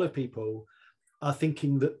think a lot of people are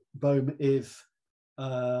thinking that Bohm is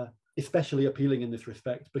especially appealing in this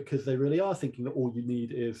respect because they really are thinking that all you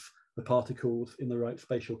need is the particles in the right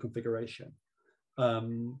spatial configuration.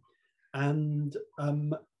 So I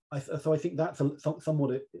think that's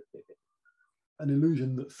somewhat an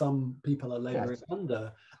illusion that some people are laboring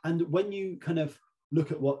under. And when you kind of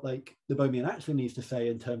look at what like the Bohmian actually needs to say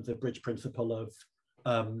in terms of bridge principle of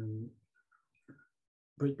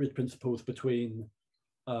bridge principles between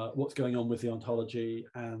what's going on with the ontology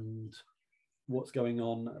and what's going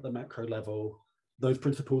on at the macro level, those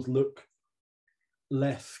principles look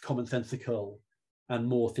less commonsensical and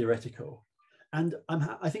more theoretical. And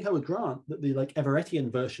I think I would grant that the like Everettian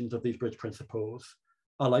versions of these bridge principles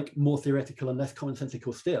are like more theoretical and less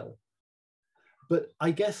commonsensical still. But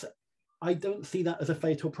I guess I don't see that as a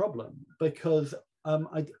fatal problem because I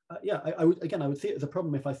would see it as a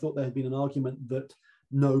problem if I thought there had been an argument that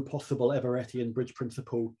no possible Everettian bridge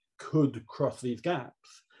principle could cross these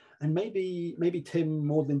gaps. And maybe Tim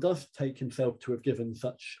Maudlin does take himself to have given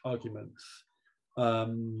such arguments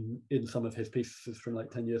in some of his pieces from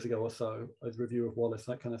like 10 years ago or so, a review of Wallace,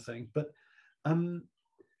 that kind of thing. But I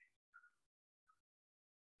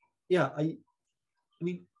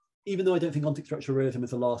mean, even though I don't think ontic structural realism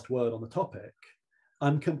is the last word on the topic,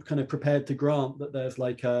 I'm kind of prepared to grant that there's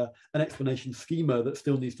like an explanation schema that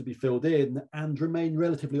still needs to be filled in and remain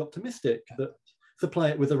relatively optimistic that supply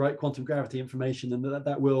it with the right quantum gravity information and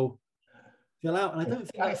that will fill out. And I don't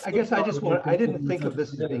think I guess I didn't think of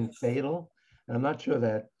this as being fatal. And I'm not sure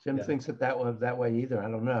that Tim thinks it that way either. I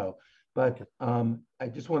don't know. But I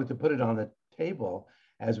just wanted to put it on the table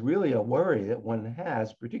as really a worry that one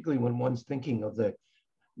has, particularly when one's thinking of the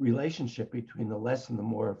relationship between the less and the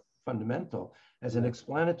more fundamental as an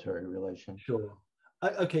explanatory relation. Sure.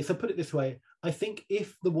 Okay, so put it this way. I think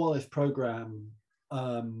if the Wallace program,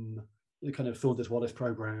 the kind of Saunders-Wallace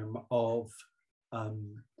program of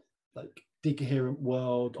like decoherent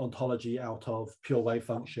world ontology out of pure wave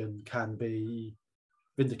function can be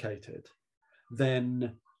vindicated,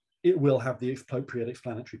 then it will have the appropriate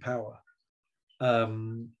explanatory power.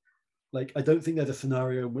 Like, I don't think there's a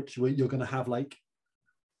scenario in which you're going to have like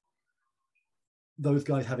those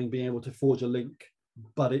guys having been able to forge a link,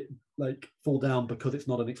 but it like fall down because it's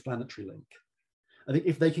not an explanatory link. I think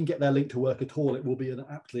if they can get their link to work at all, it will be an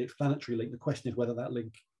aptly explanatory link. The question is whether that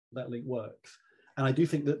link works. And I do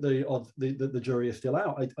think that the jury is still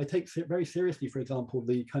out. I take very seriously, for example,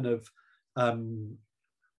 the kind of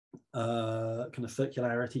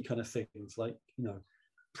circularity kind of things, like, you know,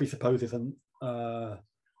 presupposes the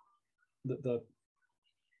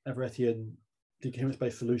Everettian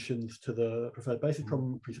decoherence-based solutions to the preferred basic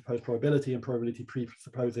problem presuppose probability, and probability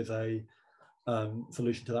presupposes a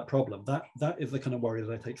solution to that problem. That is the kind of worry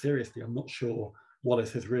that I take seriously. I'm not sure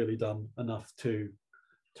Wallace has really done enough to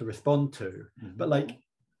respond to. But like,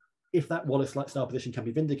 if that Wallace-like style position can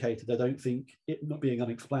be vindicated, I don't think it not being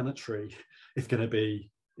unexplanatory is going to be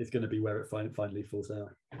where it finally falls down.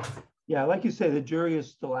 Yeah, like you say, the jury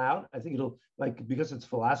is still out. I think it'll, like, because it's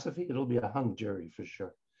philosophy, it'll be a hung jury for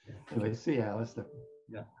sure. Anyway, see you, Alastair.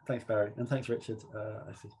 Yeah, thanks, Barry, and thanks, Richard.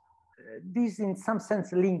 I see. This, in some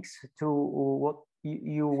sense, links to what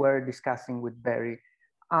you were discussing with Barry.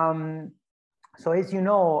 So, as you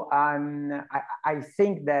know, I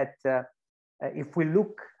think that if we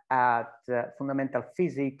look at fundamental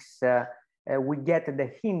physics, we get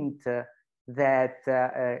the hint that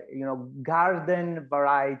garden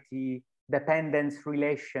variety dependence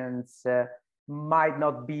relations might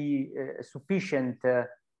not be sufficient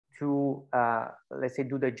to, let's say,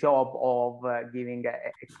 do the job of giving a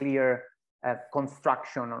clear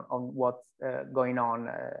construction on what's going on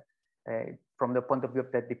from the point of view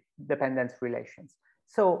of the dependence relations.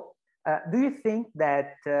 So do you think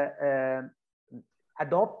that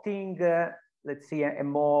adopting, let's say, a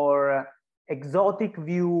more exotic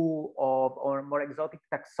view of, or more exotic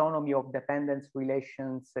taxonomy of dependence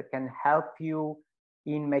relations can help you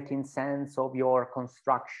in making sense of your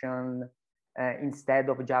construction instead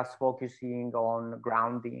of just focusing on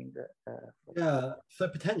grounding? Yeah, so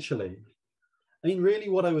potentially. I mean, really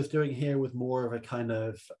what I was doing here was more of a kind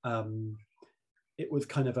of, it was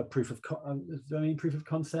kind of a proof of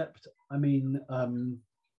concept. I mean,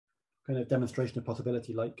 kind of demonstration of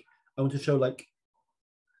possibility. Like, I want to show, like,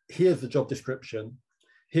 here's the job description,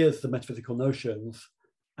 here's the metaphysical notions,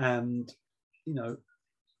 and,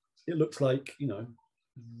 it looks like,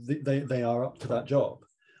 they are up to that job.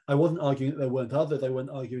 I wasn't arguing that there weren't others. I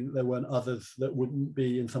wasn't arguing that there weren't others that wouldn't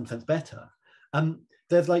be in some sense better.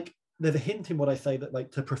 There's a hint in what I say that,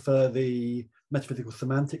 like, to prefer the metaphysical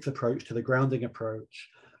semantics approach to the grounding approach,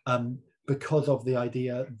 because of the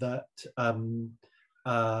idea that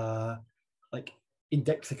like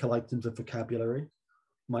indexical items of vocabulary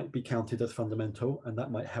might be counted as fundamental, and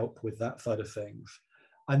that might help with that side of things.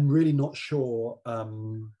 I'm really not sure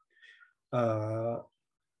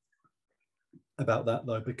about that,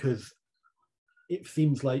 though, because it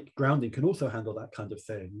seems like grounding can also handle that kind of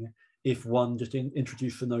thing if one just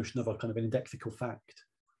introduce the notion of a kind of an indexical fact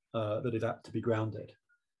that is apt to be grounded,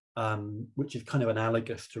 which is kind of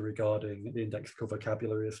analogous to regarding the indexical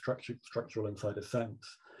vocabulary as structural inside a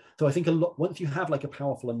sense. So I think once you have like a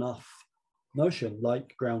powerful enough notion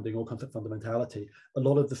like grounding or concept fundamentality, a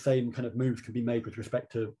lot of the same kind of moves can be made with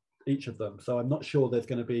respect to each of them. So I'm not sure there's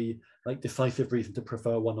going to be like decisive reason to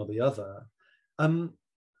prefer one or the other. I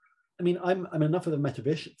mean, I'm enough of a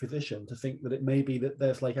metaphysician to think that it may be that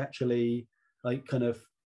there's like actually like kind of,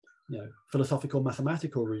 philosophical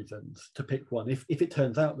mathematical reasons to pick one. If it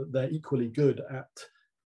turns out that they're equally good at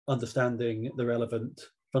understanding the relevant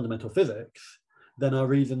fundamental physics, then our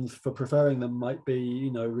reasons for preferring them might be,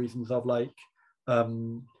 reasons of like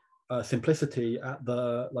simplicity at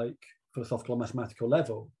the like philosophical or mathematical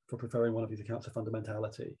level for preferring one of these accounts of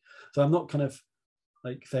fundamentality. So I'm not kind of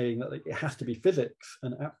like saying that like, it has to be physics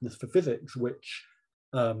and aptness for physics which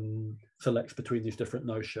selects between these different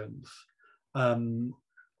notions,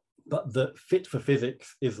 but the fit for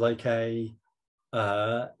physics is like a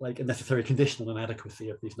necessary condition on an adequacy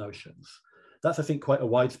of these notions. That's, I think, quite a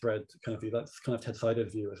widespread kind of view. That's kind of Ted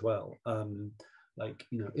Sider's view as well.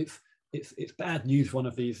 It's bad news, one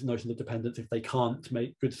of these notions of dependence, if they can't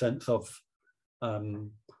make good sense of our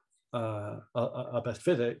best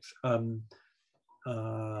physics.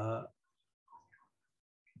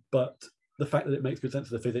 But the fact that it makes good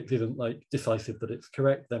sense of the physics isn't like decisive that it's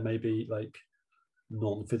correct. There may be like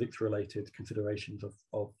non-physics related considerations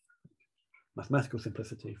of mathematical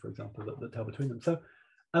simplicity, for example, that tell between them. So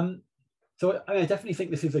I definitely think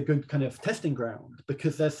this is a good kind of testing ground,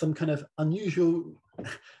 because there's some kind of unusual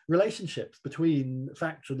relationships between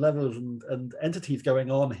facts and levels and entities going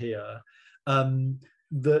on here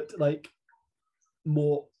that like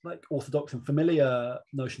more like orthodox and familiar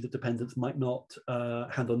notions of dependence might not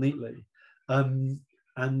handle neatly.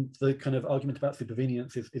 And the kind of argument about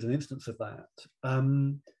supervenience is an instance of that.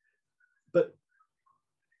 But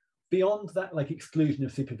beyond that, like exclusion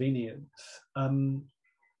of supervenience,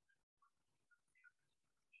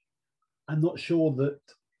 I'm not sure that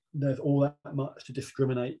there's all that much to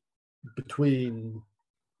discriminate between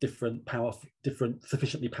different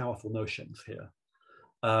sufficiently powerful notions here.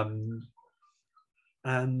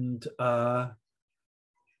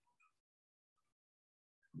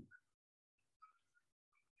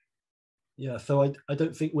 Yeah, so I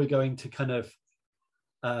don't think we're going to kind of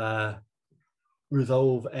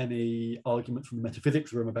resolve any argument from the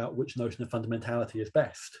metaphysics room about which notion of fundamentality is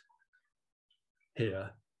best here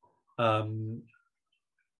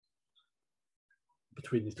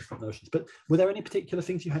between these different notions. But were there any particular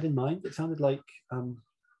things you had in mind that sounded like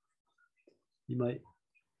you might?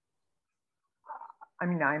 I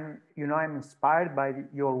mean, I'm inspired by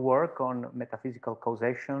your work on metaphysical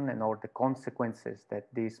causation and all the consequences that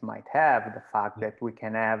this might have. The fact that we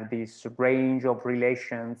can have this range of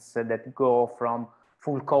relations that go from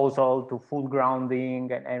full causal to full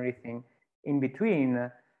grounding and everything in between.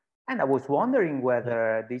 And I was wondering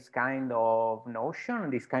whether this kind of notion,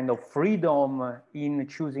 this kind of freedom in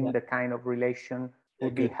choosing the kind of relation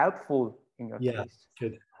would be helpful in your case.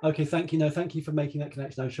 Good. Okay, thank you. No, thank you for making that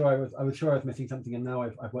connection. I was sure I was missing something, and now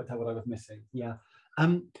I've worked out what I was missing. Yeah.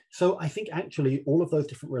 So I think actually all of those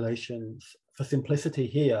different relations, for simplicity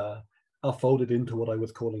here, are folded into what I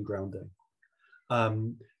was calling grounding,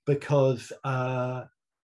 because I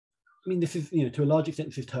mean, this is, you know, to a large extent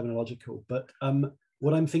this is terminological, but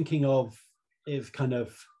what I'm thinking of is kind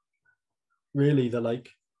of really the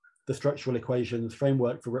structural equations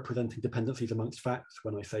framework for representing dependencies amongst facts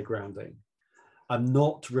when I say grounding. I'm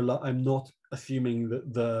not assuming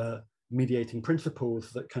that the mediating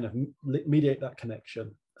principles that kind of mediate that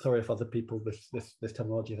connection. Sorry if other people this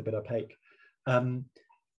terminology is a bit opaque. I'm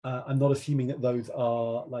not assuming that those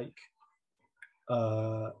are like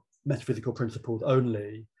metaphysical principles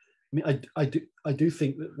only. I mean, I do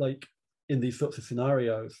think that, like, in these sorts of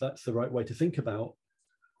scenarios, that's the right way to think about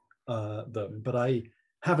them. But I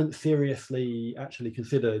haven't seriously actually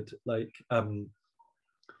considered like.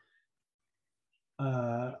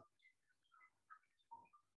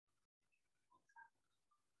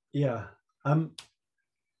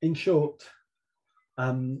 In short,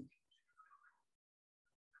 one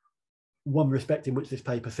respect in which this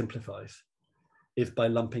paper simplifies is by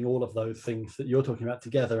lumping all of those things that you're talking about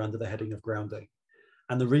together under the heading of grounding.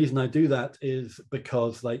 And the reason I do that is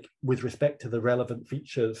because, like, with respect to the relevant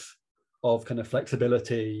features of kind of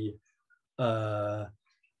flexibility, they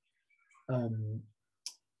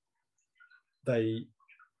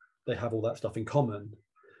have all that stuff in common.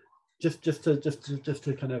 Just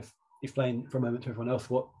to kind of explain for a moment to everyone else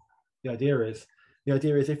what the idea is. The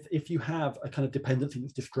idea is if you have a kind of dependency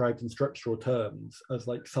that's described in structural terms as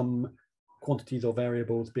like some quantities or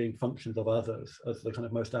variables being functions of others as the kind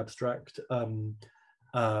of most abstract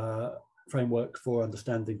framework for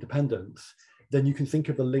understanding dependence, then you can think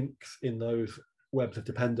of the links in those webs of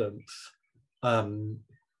dependence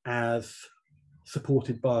as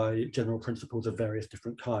supported by general principles of various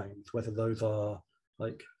different kinds, whether those are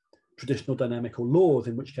like traditional dynamical laws,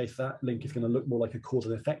 in which case that link is going to look more like a cause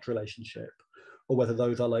and effect relationship, or whether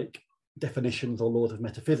those are like definitions or laws of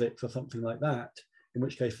metaphysics or something like that, in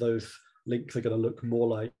which case those links are going to look more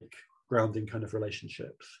like grounding kind of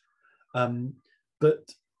relationships.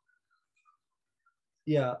 But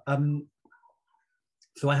yeah,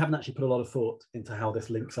 so I haven't actually put a lot of thought into how this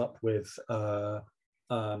links up with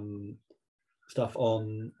stuff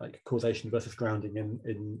on like causation versus grounding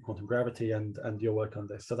in quantum gravity and your work on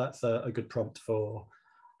this. So that's a good prompt for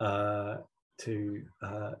to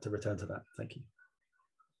return to that. Thank you.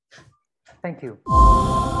 Thank you.